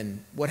lamb.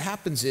 And what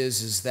happens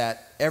is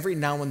that every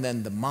now and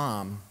then the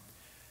mom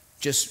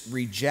just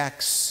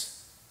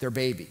rejects their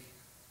baby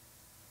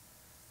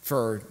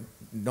for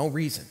no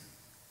reason.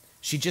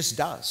 She just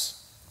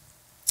does.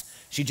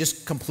 She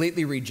just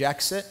completely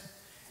rejects it.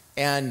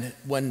 And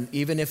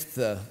even if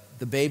the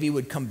baby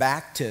would come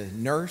back to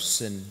nurse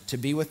and to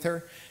be with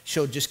her,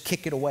 she'll just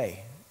kick it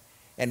away.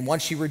 And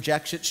once she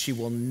rejects it, she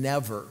will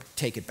never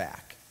take it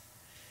back.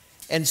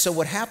 And so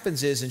what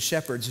happens is, and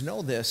shepherds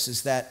know this,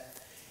 is that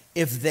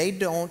if they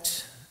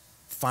don't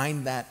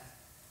find that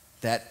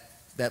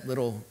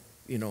little,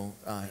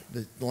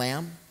 the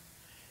lamb,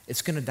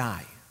 it's going to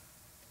die.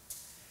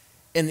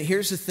 And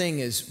here's the thing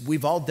is,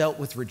 we've all dealt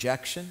with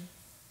rejection.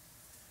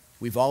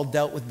 We've all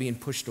dealt with being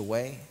pushed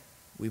away.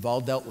 We've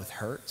all dealt with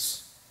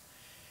hurts.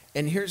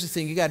 And here's the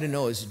thing you got to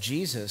know is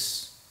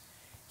Jesus,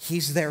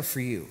 he's there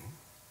for you.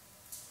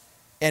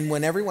 And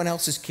when everyone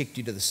else has kicked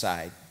you to the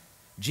side,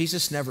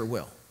 Jesus never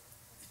will.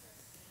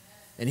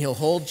 And he'll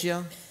hold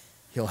you,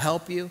 he'll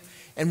help you.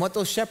 And what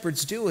those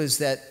shepherds do is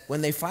that when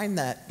they find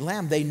that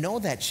lamb, they know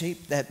that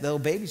little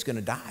baby's going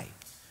to die.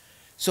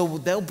 So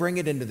they'll bring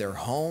it into their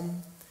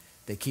home,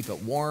 they keep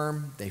it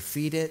warm, they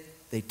feed it,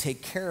 they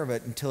take care of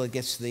it until it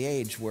gets to the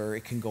age where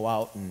it can go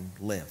out and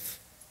live.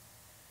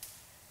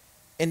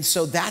 And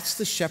so that's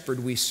the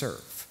shepherd we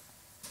serve.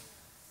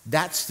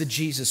 That's the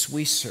Jesus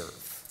we serve.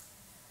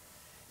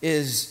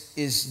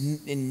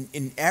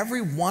 in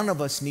every one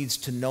of us needs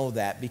to know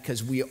that,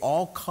 because we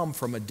all come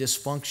from a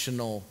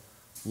dysfunctional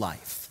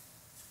life.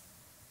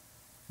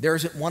 There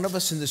isn't one of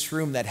us in this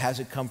room that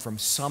hasn't come from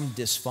some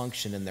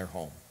dysfunction in their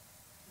home.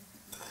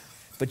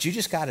 But you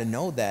just got to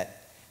know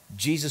that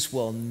Jesus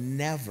will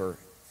never,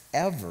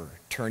 ever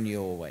turn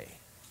you away.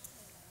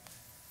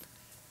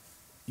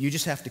 You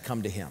just have to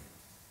come to him,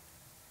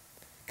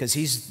 because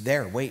he's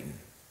there waiting.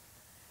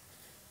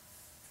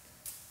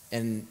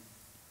 And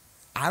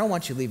I don't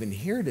want you leaving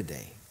here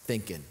today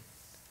thinking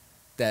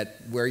that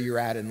where you're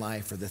at in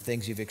life or the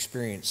things you've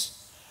experienced,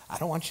 I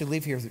don't want you to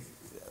leave here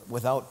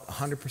without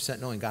 100%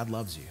 knowing God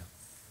loves you.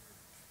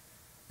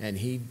 And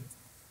he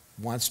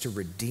wants to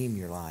redeem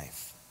your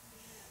life.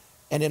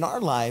 And in our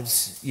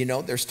lives, you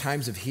know, there's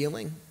times of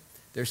healing.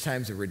 There's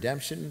times of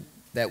redemption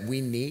that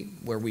we need,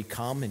 where we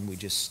come and we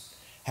just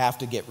have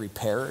to get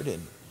repaired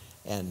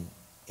and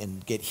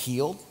get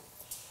healed.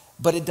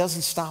 But it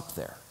doesn't stop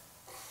there.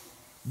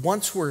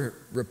 Once we're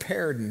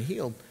repaired and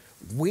healed,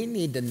 we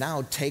need to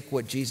now take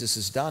what Jesus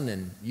has done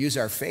and use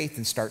our faith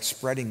and start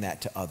spreading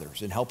that to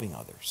others and helping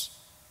others.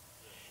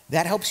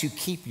 That helps you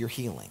keep your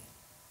healing,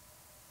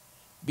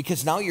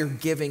 because now you're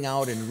giving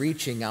out and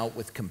reaching out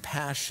with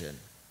compassion,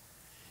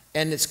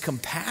 and it's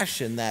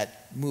compassion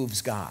that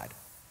moves God.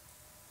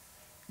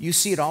 You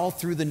see it all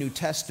through the New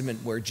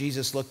Testament, where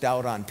Jesus looked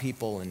out on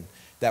people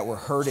that were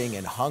hurting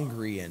and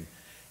hungry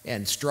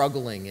and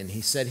struggling, and he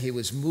said he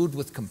was moved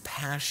with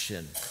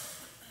compassion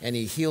and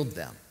he healed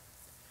them.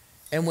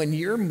 And when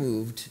you're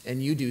moved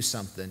and you do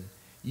something,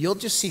 you'll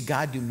just see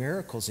God do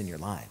miracles in your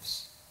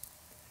lives.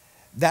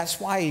 That's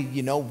why,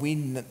 you know,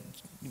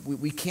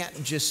 we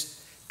can't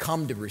just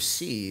come to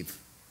receive.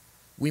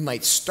 We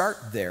might start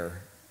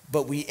there,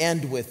 but we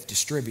end with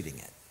distributing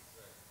it.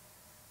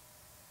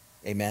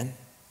 Amen?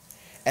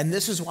 And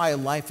this is why a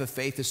life of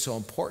faith is so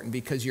important,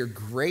 because your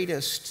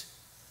greatest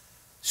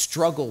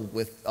struggle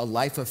with a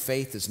life of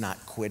faith is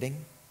not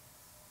quitting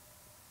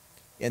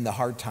in the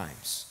hard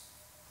times,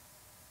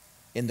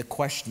 in the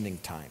questioning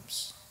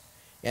times,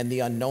 and the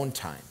unknown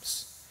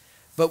times.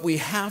 But we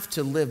have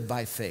to live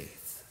by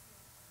faith.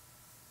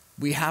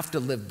 We have to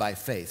live by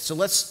faith. So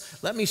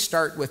let me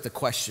start with the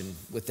question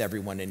with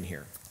everyone in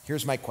here.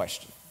 Here's my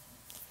question.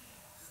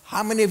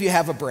 How many of you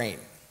have a brain?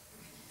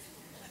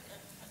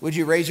 Would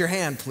you raise your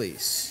hand,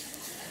 please?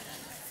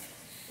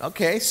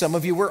 Okay, some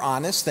of you were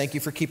honest. Thank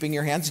you for keeping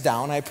your hands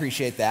down. I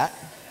appreciate that.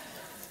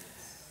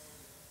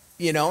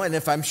 You know, and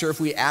I'm sure if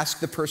we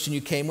asked the person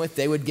you came with,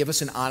 they would give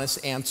us an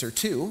honest answer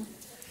too.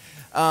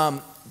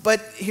 But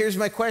here's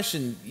my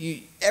question.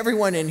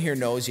 Everyone in here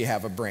knows you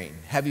have a brain.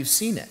 Have you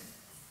seen it?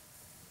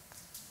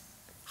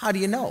 How do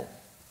you know?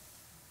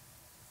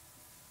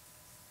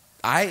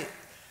 I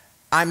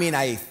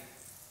mean,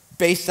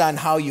 based on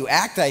how you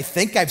act, I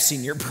think I've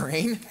seen your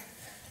brain.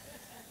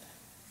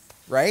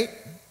 Right?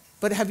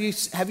 But have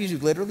you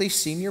literally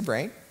seen your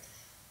brain?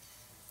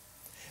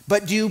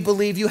 But do you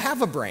believe you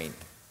have a brain?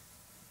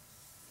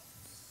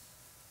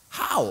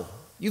 How?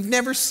 You've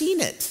never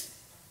seen it.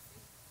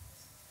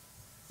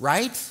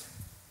 Right?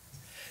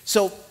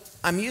 So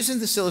I'm using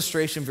this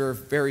illustration for a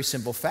very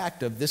simple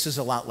fact of this is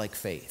a lot like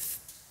faith.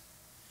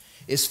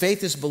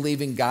 Faith is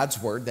believing God's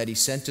word, that he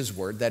sent his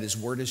word, that his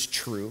word is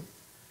true,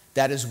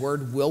 that his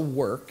word will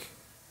work,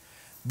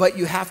 but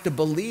you have to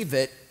believe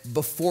it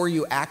before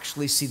you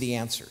actually see the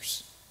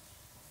answers.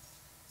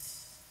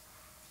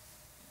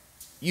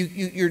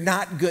 You're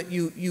not good.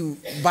 The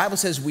Bible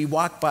says we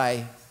walk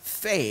by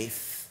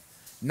faith,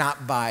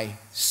 not by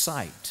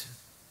sight.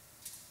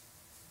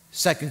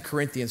 2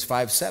 Corinthians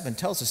 5:7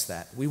 tells us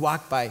that. We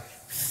walk by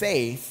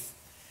faith.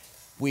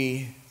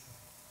 We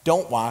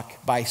don't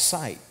walk by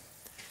sight.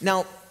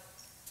 Now,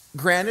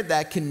 granted,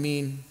 that can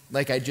mean,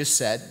 like I just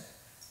said,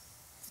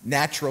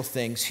 natural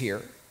things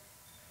here.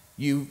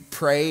 You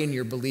pray and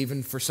you're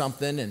believing for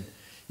something, and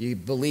you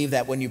believe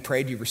that when you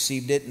prayed you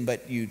received it,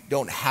 but you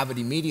don't have it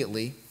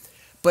immediately.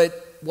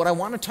 But what I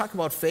want to talk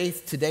about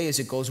faith today is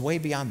it goes way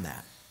beyond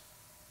that.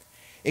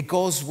 It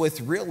goes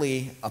with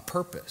really a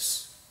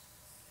purpose.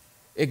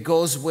 It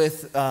goes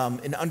with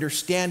an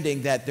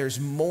understanding that there's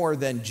more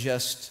than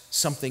just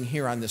something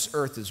here on this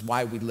earth is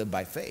why we live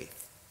by faith.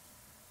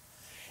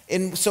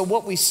 And so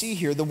what we see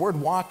here, the word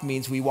walk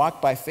means we walk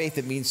by faith.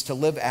 It means to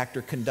live, act,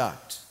 or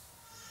conduct.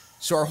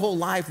 So our whole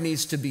life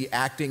needs to be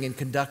acting and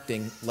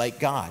conducting like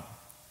God.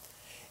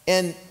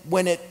 And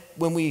when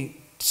we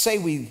say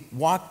we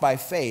walk by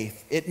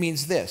faith, it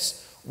means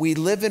this. We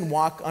live and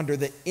walk under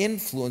the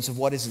influence of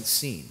what isn't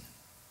seen.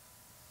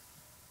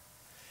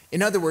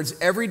 In other words,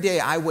 every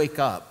day I wake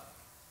up,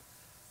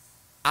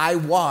 I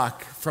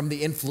walk from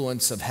the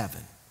influence of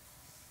heaven,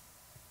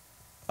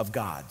 of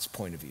God's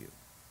point of view.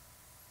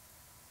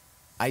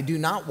 I do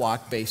not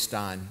walk based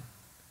on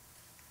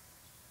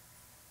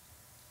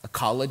a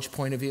college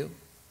point of view,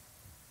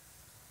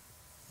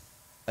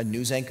 a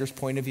news anchor's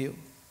point of view,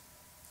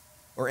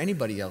 or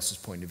anybody else's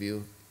point of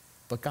view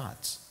but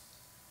God's.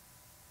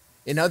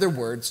 In other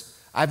words,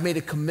 I've made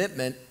a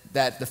commitment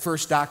that the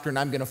first doctrine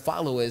I'm going to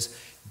follow is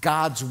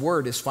God's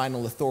word is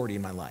final authority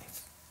in my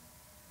life.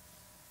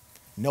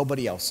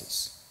 Nobody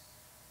else's.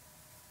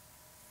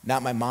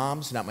 Not my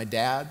mom's, not my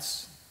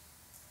dad's,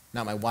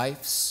 not my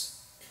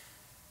wife's.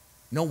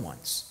 No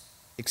one's,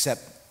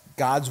 except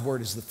God's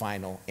word is the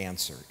final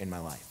answer in my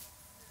life.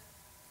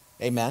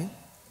 Amen?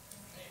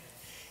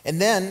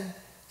 And then,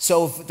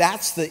 so if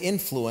that's the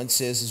influence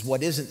is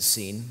what isn't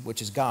seen,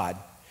 which is God,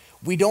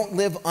 we don't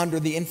live under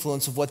the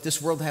influence of what this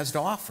world has to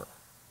offer.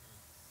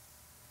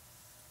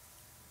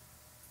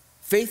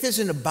 Faith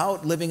isn't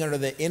about living under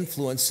the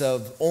influence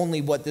of only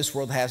what this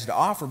world has to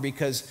offer,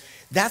 because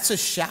that's a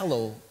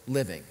shallow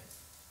living.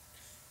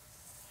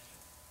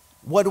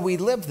 What do we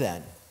live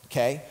then?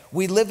 Okay?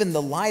 We live in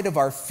the light of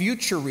our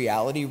future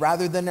reality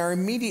rather than our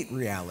immediate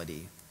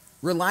reality,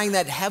 relying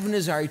that heaven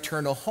is our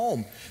eternal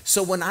home.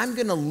 So when I'm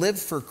going to live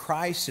for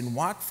Christ and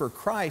walk for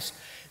Christ,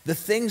 the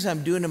things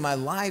I'm doing in my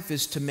life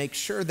is to make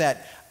sure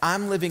that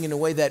I'm living in a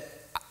way that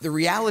the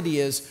reality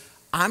is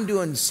I'm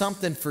doing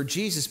something for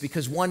Jesus,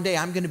 because one day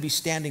I'm going to be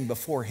standing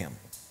before him.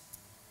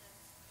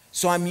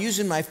 So I'm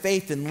using my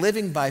faith and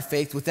living by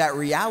faith with that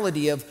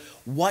reality of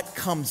what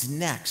comes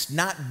next.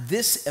 Not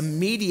this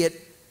immediate,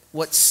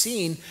 what's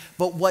seen,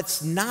 but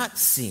what's not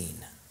seen.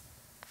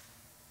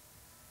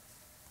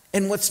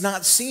 And what's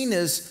not seen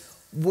is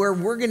where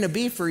we're going to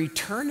be for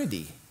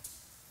eternity.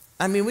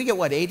 I mean, we get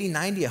what, 80,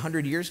 90,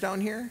 100 years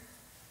down here?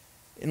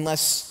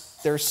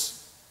 Unless there's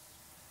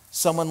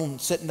someone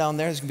sitting down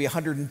there, there's going to be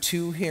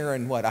 102 here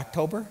in what,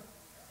 October?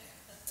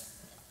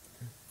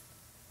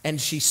 And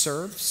she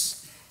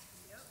serves?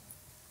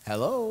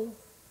 Hello?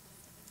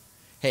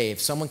 Hey, if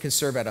someone can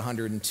serve at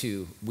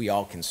 102, we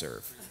all can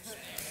serve.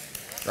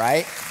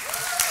 Right?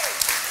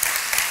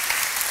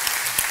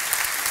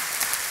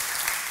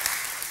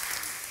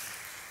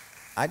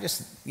 I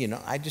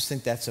just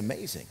think that's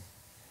amazing.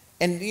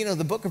 And,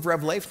 the book of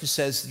Revelation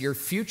says your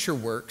future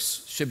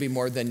works should be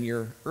more than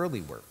your early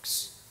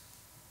works.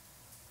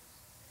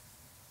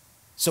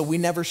 So we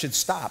never should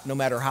stop, no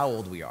matter how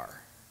old we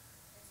are.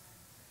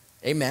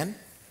 Amen?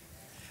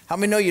 How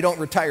many know you don't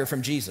retire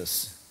from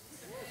Jesus?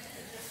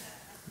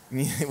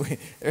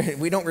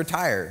 We don't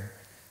retire.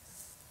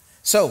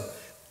 So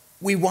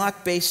we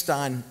walk based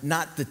on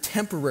not the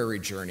temporary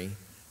journey,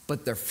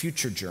 but the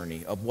future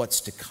journey of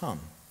what's to come.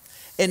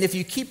 And if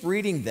you keep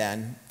reading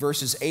then,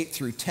 verses 8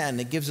 through 10,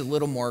 it gives a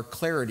little more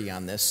clarity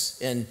on this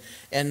and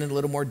a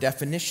little more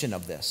definition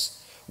of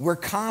this. We're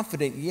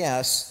confident,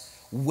 yes,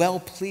 well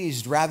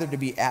pleased rather to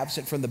be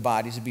absent from the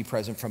bodies and be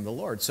present from the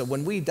Lord. So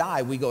when we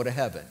die, we go to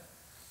heaven.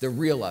 The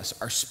real us,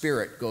 our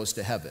spirit goes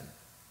to heaven.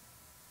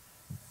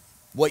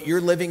 What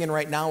you're living in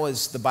right now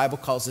is, the Bible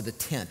calls it a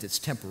tent. It's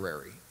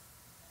temporary.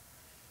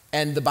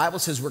 And the Bible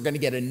says we're going to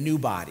get a new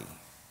body.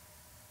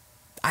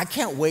 I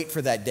can't wait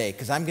for that day,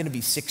 because I'm going to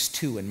be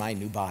 6'2" in my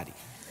new body.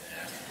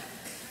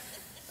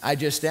 I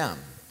just am.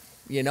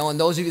 And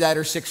those of you that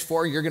are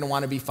 6'4", you're going to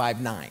want to be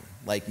 5'9",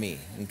 like me.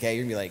 Okay?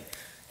 You're going to be like,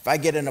 if I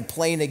get in a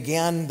plane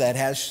again that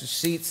has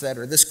seats that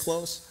are this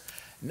close,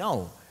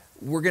 no,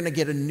 we're going to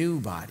get a new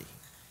body.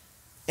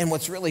 And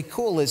what's really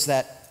cool is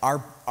that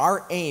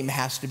our aim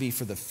has to be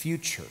for the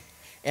future.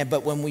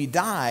 But when we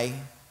die,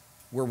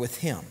 we're with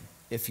him,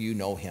 if you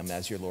know him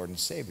as your Lord and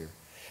Savior.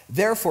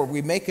 Therefore,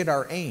 we make it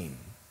our aim.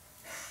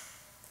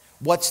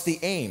 What's the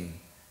aim?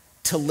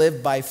 To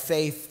live by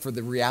faith for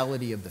the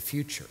reality of the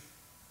future,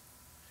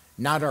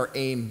 not our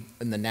aim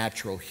in the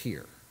natural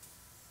here.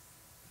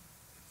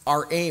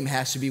 Our aim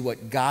has to be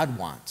what God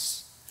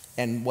wants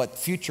and what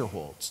future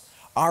holds.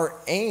 Our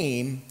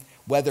aim,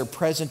 whether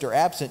present or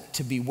absent,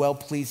 to be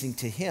well-pleasing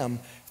to him,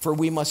 for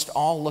we must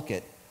all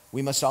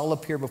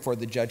appear before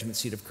the judgment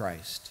seat of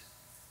Christ.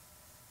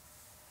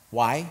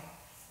 Why?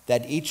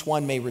 That each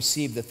one may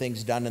receive the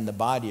things done in the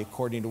body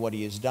according to what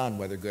he has done,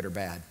 whether good or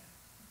bad.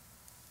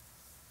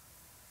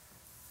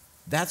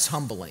 That's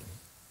humbling.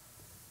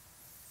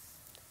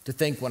 To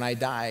think when I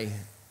die,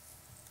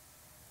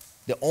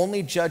 the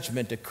only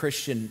judgment a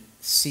Christian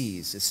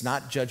sees, it's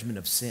not judgment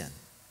of sin.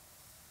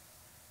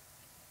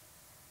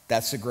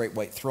 That's the great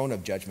white throne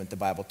of judgment the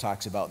Bible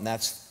talks about, and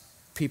that's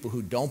people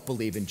who don't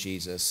believe in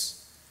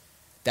Jesus.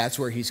 That's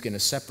where he's going to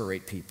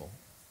separate people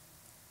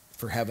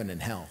for heaven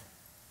and hell.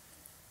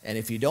 And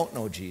if you don't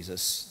know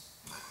Jesus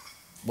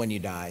when you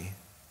die,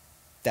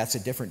 that's a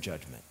different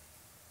judgment.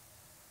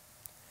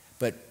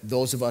 But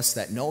those of us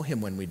that know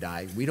him when we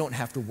die, we don't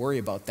have to worry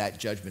about that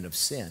judgment of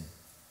sin,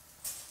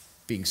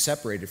 being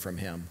separated from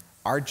him.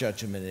 Our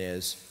judgment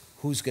is,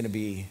 who's going to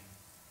be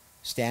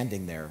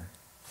standing there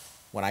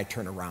when I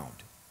turn around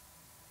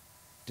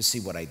to see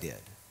what I did?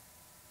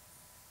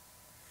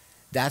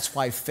 That's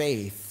why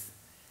faith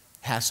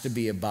has to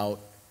be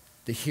about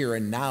the here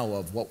and now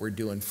of what we're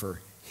doing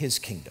for his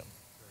kingdom.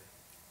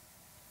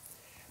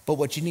 But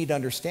what you need to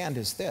understand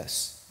is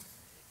this,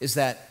 is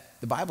that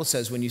the Bible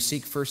says when you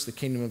seek first the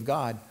kingdom of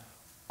God,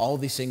 all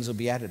these things will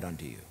be added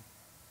unto you.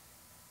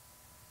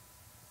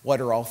 What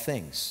are all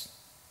things?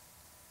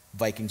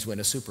 Vikings win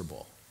a Super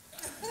Bowl.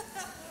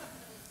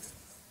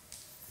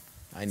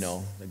 I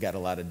know, I've got a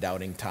lot of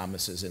doubting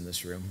Thomases in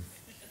this room.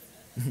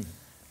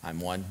 I'm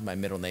one. My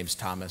middle name's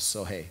Thomas,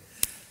 so hey.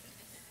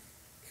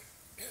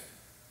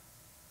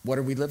 what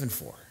are we living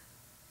for?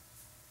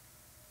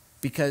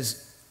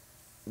 Because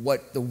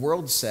what the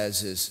world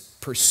says is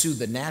pursue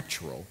the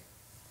natural,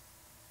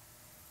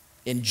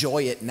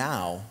 enjoy it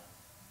now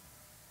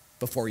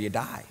before you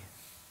die.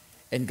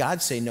 And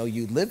God say, no,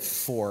 you live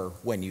for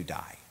when you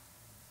die.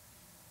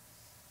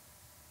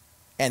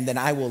 And then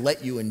I will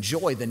let you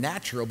enjoy the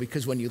natural,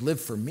 because when you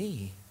live for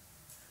me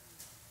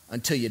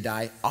until you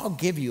die, I'll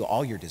give you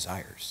all your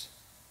desires.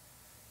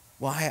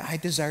 Well, I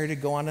desire to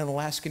go on an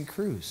Alaskan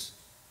cruise.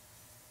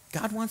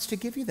 God wants to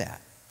give you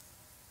that.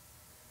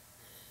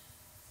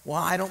 Well,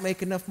 I don't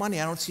make enough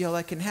money. I don't see how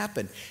that can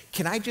happen.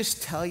 Can I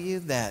just tell you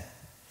that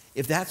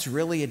if that's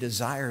really a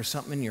desire or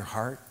something in your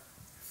heart,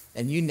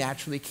 and you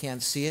naturally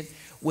can't see it,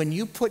 when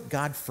you put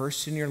God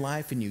first in your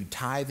life and you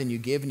tithe and you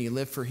give and you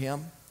live for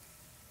him,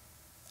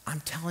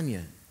 I'm telling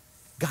you,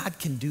 God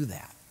can do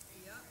that.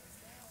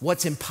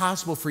 What's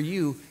impossible for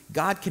you,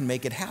 God can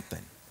make it happen.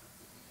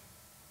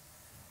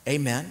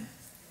 Amen?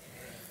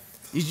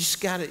 You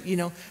just got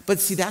to, but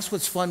see, that's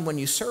what's fun when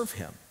you serve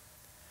him.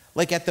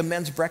 Like at the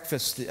men's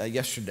breakfast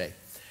yesterday,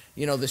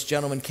 this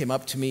gentleman came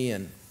up to me,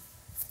 and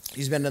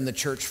he's been in the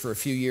church for a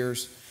few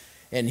years,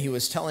 and he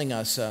was telling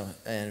us,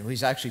 and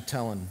he's actually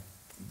telling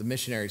the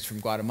missionaries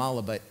from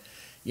Guatemala, but,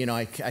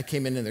 I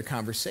came into their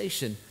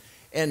conversation,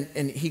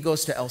 and he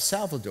goes to El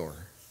Salvador.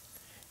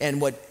 And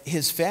what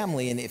his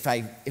family, and if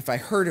I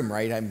heard him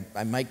right,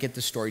 I might get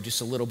the story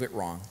just a little bit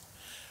wrong,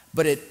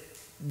 but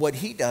what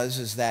he does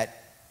is that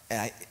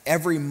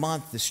every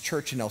month this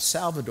church in El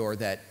Salvador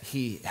that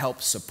he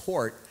helps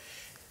support,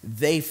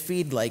 they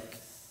feed like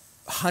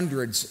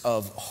hundreds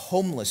of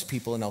homeless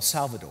people in El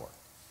Salvador.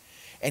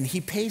 And he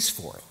pays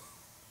for it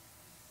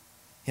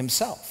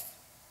himself.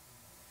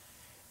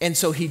 And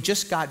so he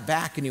just got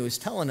back, and he was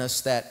telling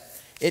us that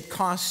it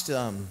cost,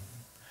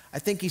 I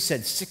think he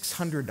said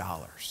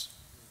 $600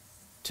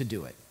 to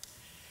do it.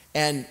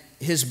 And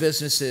his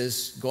business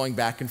is going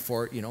back and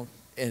forth,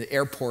 an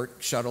airport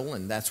shuttle,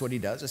 and that's what he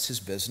does. It's his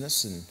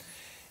business.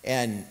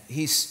 And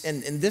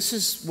this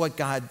is what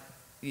God,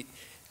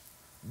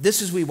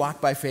 this is we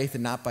walk by faith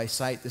and not by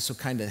sight. This will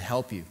kind of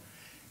help you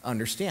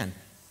understand.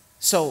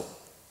 So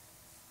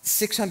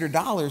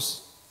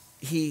 $600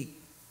 he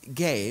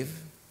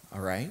gave,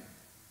 all right?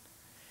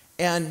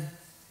 And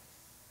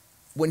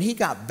when he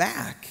got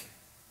back,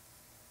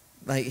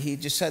 like he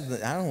just said,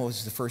 I don't know, it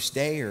was the first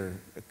day or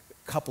a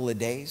couple of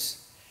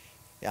days.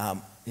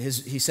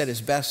 He said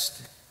his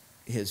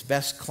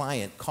best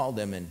client called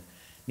him and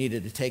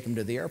needed to take him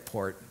to the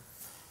airport,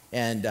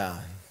 and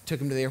took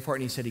him to the airport,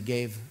 and he said he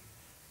gave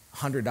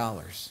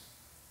 $100.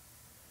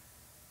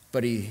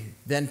 But he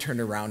then turned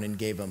around and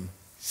gave him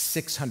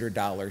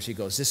 $600. He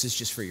goes, this is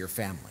just for your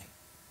family.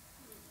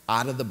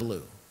 Out of the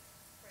blue.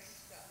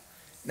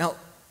 Now,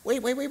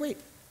 wait.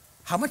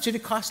 How much did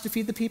it cost to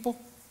feed the people?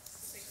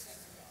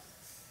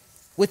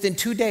 Within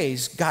 2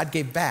 days, God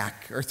gave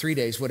back, or 3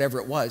 days, whatever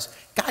it was,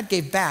 God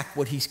gave back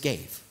what he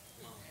gave.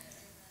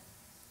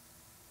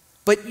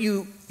 But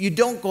you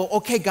don't go,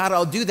 okay, God,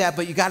 I'll do that,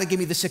 but you got to give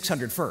me the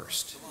 600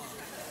 first.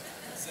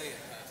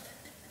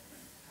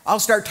 I'll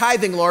start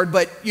tithing, Lord,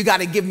 but you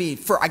got to give me,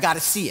 I got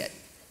to see it.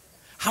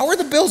 How are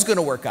the bills going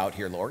to work out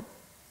here, Lord?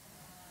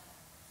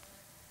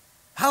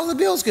 How are the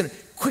bills going to,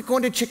 quit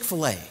going to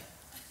Chick-fil-A.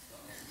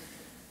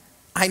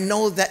 I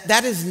know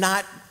that is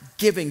not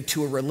giving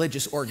to a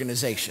religious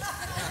organization.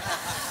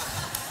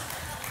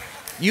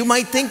 You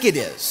might think it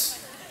is,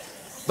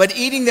 but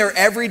eating there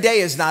every day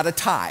is not a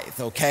tithe,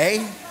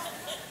 okay?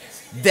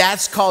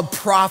 That's called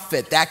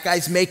profit. That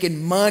guy's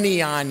making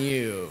money on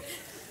you.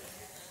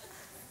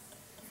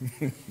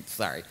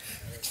 Sorry.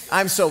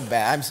 I'm so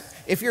bad.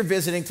 If you're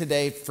visiting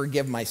today,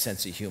 forgive my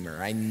sense of humor.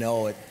 I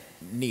know it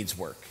needs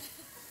work.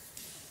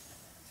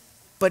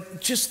 But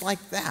just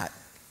like that.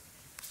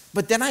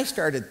 But then I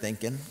started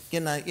thinking,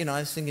 I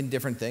was thinking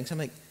different things. I'm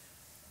like,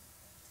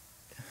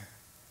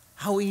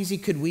 how easy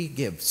could we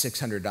give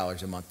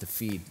 $600 a month to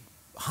feed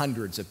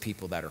hundreds of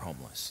people that are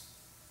homeless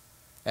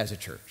as a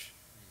church?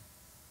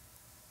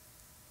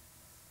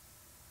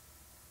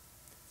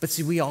 But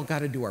see, we all got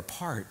to do our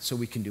part so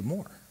we can do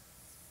more.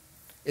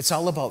 It's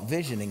all about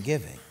vision and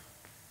giving.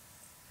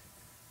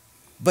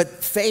 But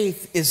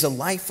faith is a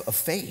life of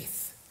faith.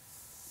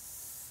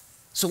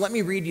 So let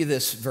me read you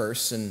this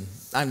verse, and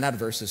I'm not a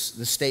verse,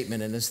 this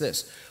statement, and it's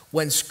this.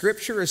 When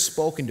Scripture is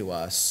spoken to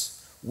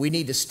us, we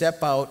need to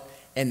step out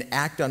and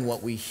act on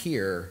what we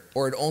hear,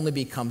 or it only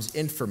becomes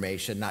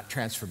information, not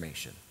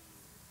transformation.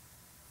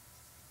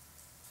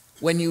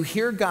 When you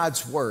hear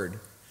God's word,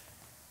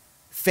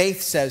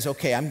 faith says,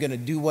 okay, I'm going to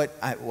do what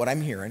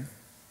I'm hearing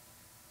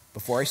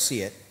before I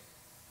see it.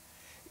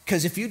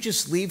 Because if you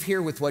just leave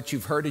here with what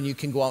you've heard and you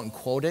can go out and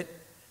quote it,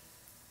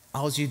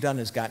 all you've done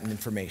is gotten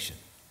information.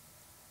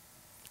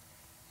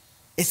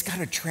 It's got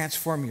to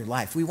transform your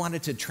life. We want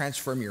it to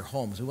transform your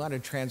homes. We want to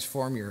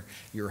transform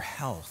your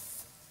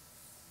health,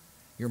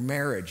 your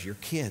marriage, your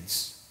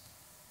kids.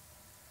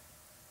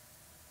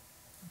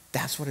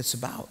 That's what it's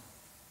about.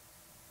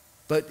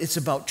 But it's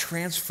about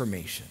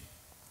transformation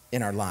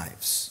in our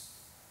lives.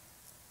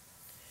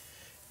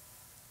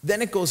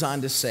 Then it goes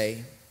on to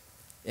say,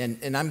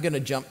 And I'm going to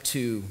jump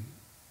to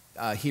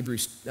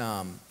Hebrews.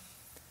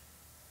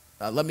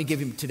 Let me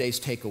give you today's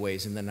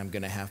takeaways, and then we're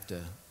going to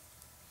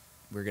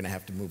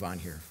have to move on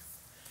here.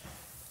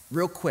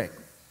 Real quick,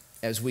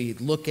 as we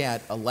look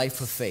at a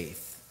life of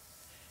faith,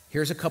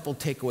 here's a couple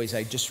takeaways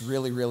I just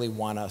really, really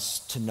want us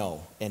to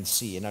know and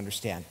see and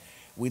understand.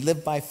 We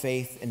live by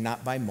faith and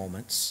not by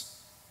moments,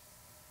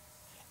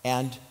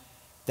 and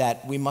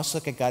that we must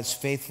look at God's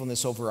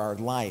faithfulness over our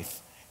life,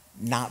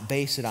 not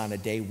base it on a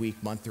day,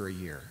 week, month, or a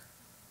year.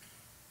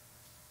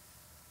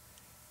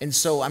 And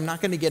so I'm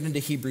not going to get into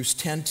Hebrews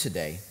 10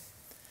 today,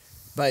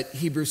 but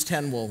Hebrews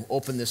 10 will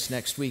open this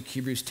next week.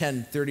 Hebrews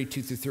 10,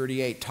 32 through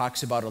 38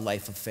 talks about a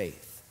life of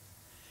faith.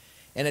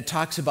 And it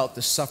talks about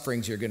the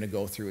sufferings you're going to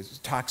go through. It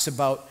talks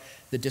about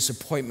the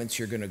disappointments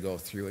you're going to go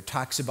through. It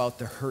talks about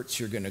the hurts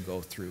you're going to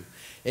go through.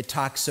 It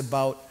talks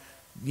about,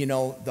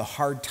 the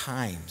hard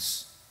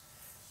times.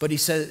 But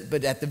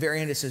at the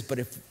very end it says, but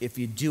if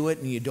you do it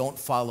and you don't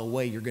fall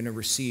away, you're going to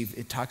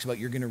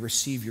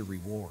receive your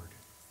reward.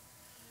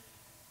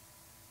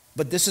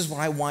 But this is what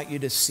I want you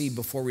to see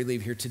before we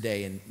leave here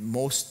today, and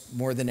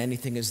more than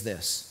anything is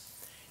this.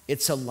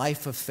 It's a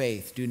life of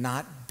faith. Do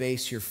not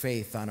base your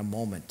faith on a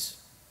moment.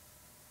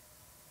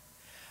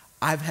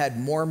 I've had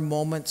more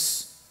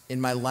moments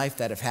in my life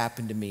that have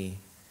happened to me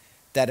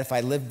that if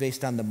I lived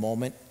based on the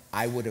moment,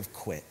 I would have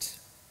quit.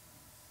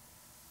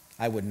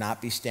 I would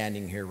not be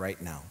standing here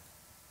right now.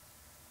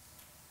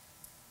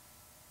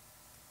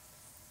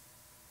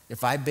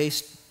 If I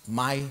based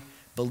my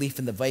belief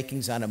in the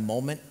Vikings on a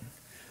moment,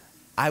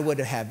 I would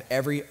have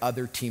every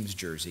other team's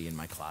jersey in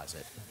my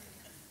closet.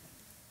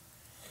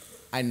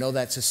 I know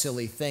that's a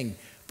silly thing,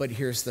 but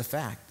here's the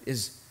fact,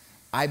 is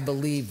I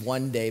believe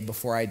one day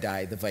before I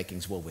die, the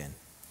Vikings will win.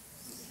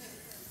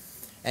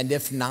 And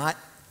if not,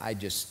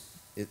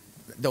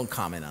 don't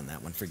comment on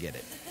that one, forget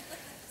it.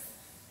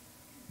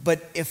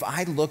 But if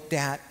I looked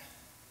at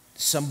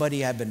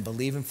somebody I've been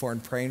believing for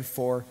and praying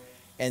for,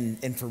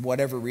 and for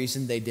whatever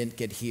reason they didn't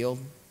get healed,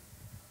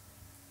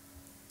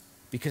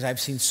 because I've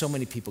seen so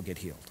many people get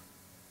healed.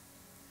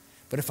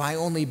 But if I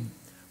only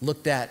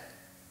looked at,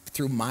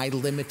 through my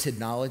limited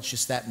knowledge,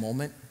 just that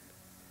moment,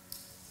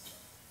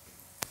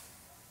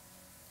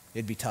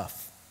 it'd be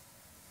tough.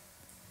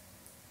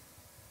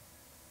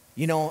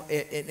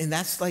 And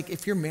that's like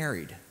if you're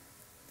married.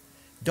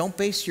 Don't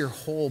base your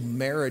whole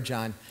marriage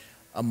on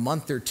a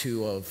month or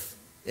two of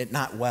it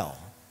not well,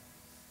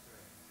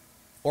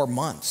 or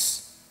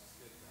months.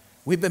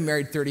 We've been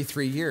married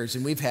 33 years,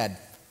 and we've had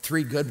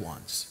 3 good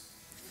ones.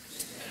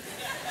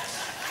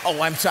 Oh,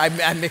 I'm sorry,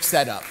 I mixed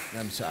that up.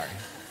 I'm sorry.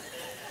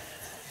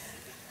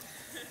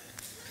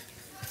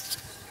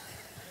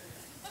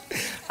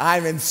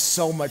 I'm in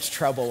so much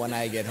trouble when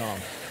I get home.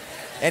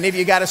 Any of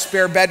you got a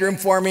spare bedroom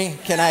for me?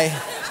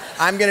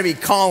 I'm going to be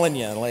calling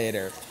you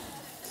later.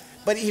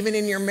 But even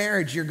in your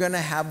marriage, you're going to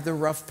have the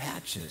rough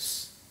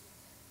patches.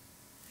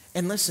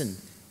 And listen,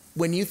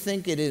 when you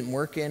think it isn't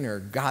working, or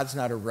God's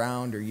not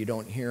around, or you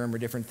don't hear him, or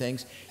different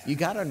things, you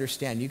got to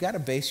understand, you got to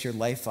base your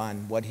life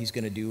on what he's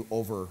going to do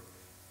over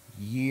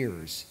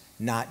years,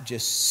 not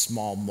just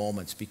small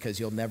moments, because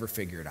you'll never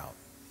figure it out.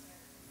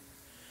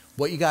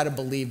 What you got to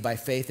believe by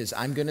faith is,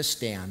 I'm going to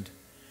stand,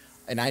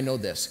 and I know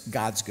this,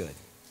 God's good.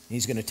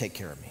 He's going to take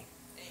care of me.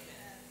 Amen.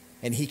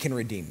 And he can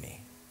redeem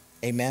me.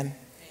 Amen? Amen?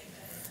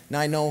 Now,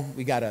 I know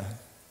we got to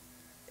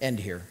end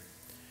here,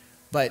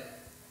 but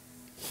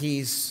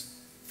he's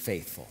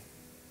faithful.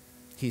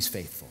 He's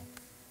faithful.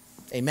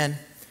 Amen?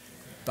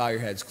 Bow your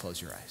heads,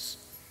 close your eyes.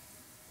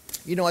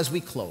 As we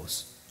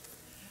close,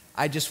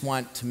 I just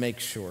want to make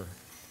sure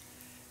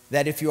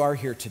that if you are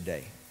here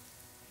today,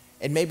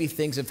 and maybe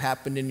things have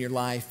happened in your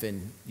life,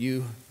 and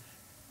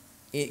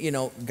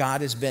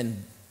God has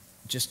been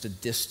just a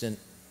distant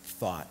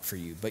thought for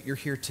you, but you're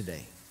here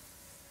today.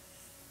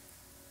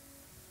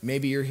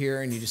 Maybe you're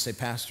here and you just say,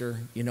 Pastor,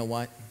 you know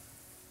what?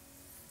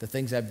 The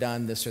things I've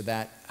done, this or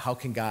that, how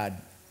can God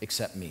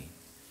accept me?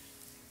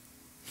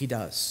 He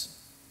does.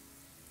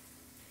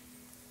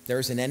 There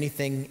isn't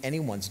anything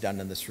anyone's done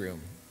in this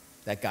room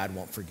that God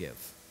won't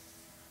forgive.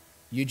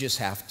 You just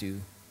have to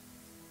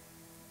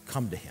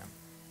come to him.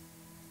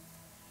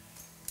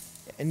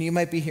 And you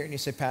might be here and you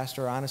say,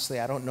 Pastor, honestly,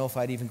 I don't know if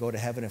I'd even go to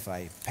heaven if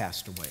I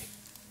passed away.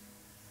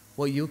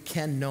 Well, you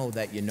can know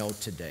that you know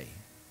today.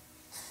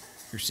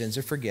 Your sins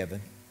are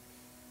forgiven.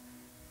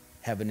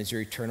 Heaven is your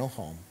eternal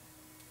home.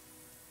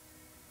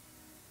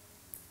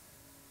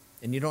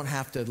 And you don't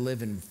have to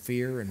live in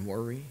fear and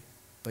worry,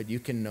 but you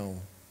can know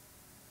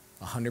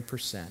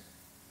 100%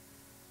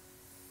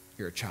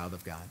 you're a child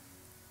of God.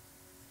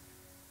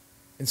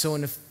 And so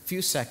in a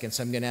few seconds,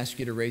 I'm going to ask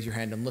you to raise your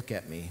hand and look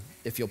at me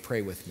if you'll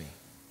pray with me.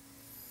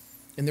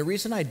 And the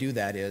reason I do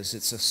that is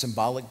it's a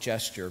symbolic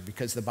gesture,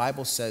 because the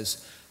Bible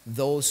says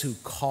those who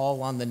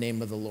call on the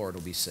name of the Lord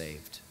will be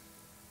saved.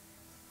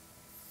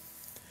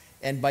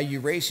 And by you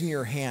raising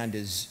your hand,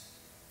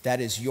 that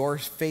is your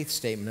faith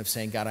statement of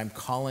saying, God, I'm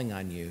calling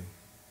on you.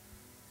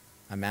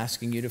 I'm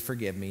asking you to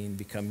forgive me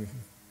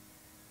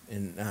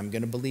and I'm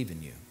going to believe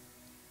in you.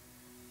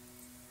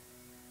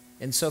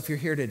 And so if you're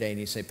here today and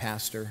you say,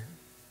 Pastor,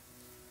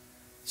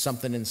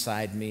 something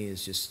inside me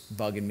is just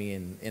bugging me,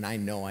 and I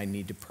know I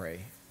need to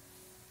pray.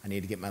 I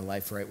need to get my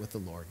life right with the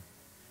Lord.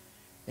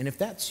 And if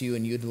that's you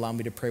and you'd allow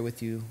me to pray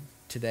with you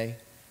today,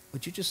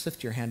 would you just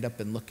lift your hand up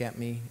and look at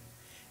me?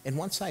 And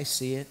once I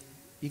see it,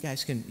 you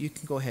can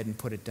go ahead and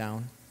put it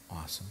down.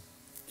 Awesome.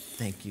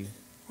 Thank you.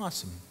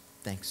 Awesome.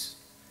 Thanks.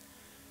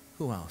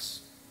 Who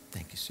else?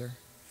 Thank you, sir.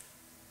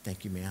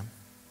 Thank you, ma'am.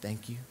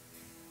 Thank you.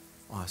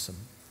 Awesome.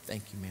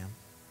 Thank you, ma'am.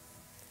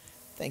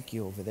 Thank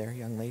you over there,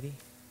 young lady.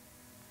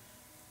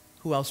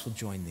 Who else will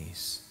join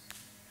these?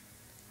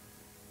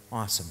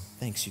 Awesome.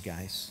 Thanks, you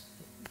guys.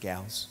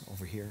 Gals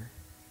over here.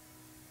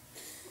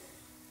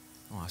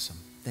 Awesome.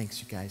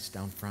 Thanks, you guys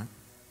down front.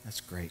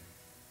 That's great.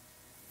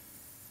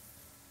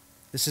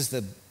 This is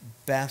the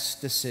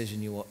best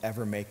decision you will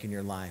ever make in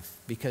your life,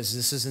 because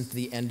this isn't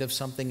the end of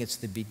something, it's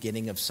the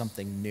beginning of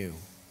something new.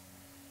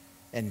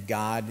 And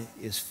God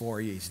is for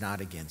you, He's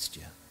not against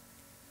you.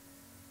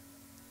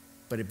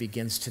 But it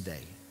begins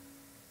today.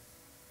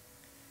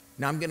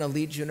 Now I'm going to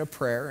lead you in a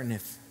prayer, and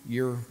if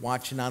you're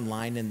watching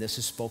online and this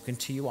is spoken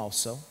to you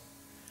also,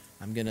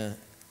 I'm going to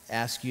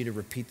ask you to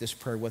repeat this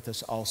prayer with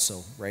us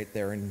also, right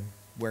there in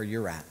where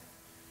you're at.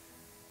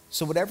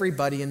 So would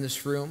everybody in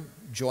this room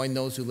join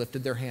those who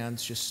lifted their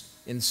hands just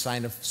in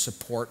sign of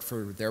support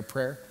for their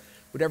prayer?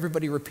 Would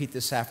everybody repeat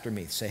this after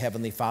me? Say,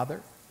 Heavenly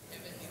Father,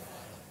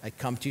 I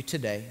come to you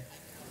today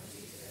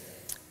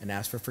and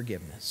ask for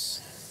forgiveness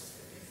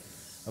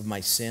of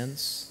my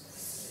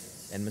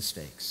sins and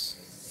mistakes.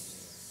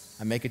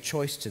 I make a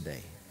choice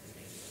today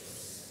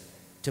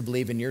to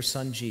believe in your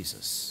Son,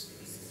 Jesus,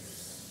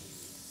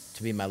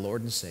 to be my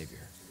Lord and Savior.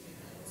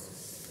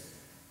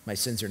 My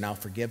sins are now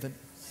forgiven.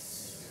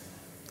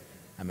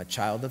 I'm a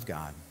child of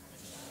God,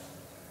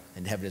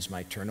 and heaven is my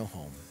eternal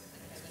home.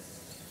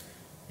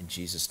 In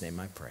Jesus' name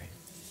I pray.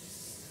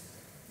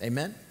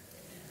 Amen?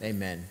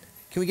 Amen.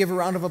 Can we give a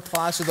round of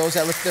applause to those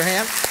that lift their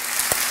hands?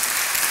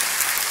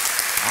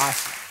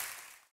 Awesome.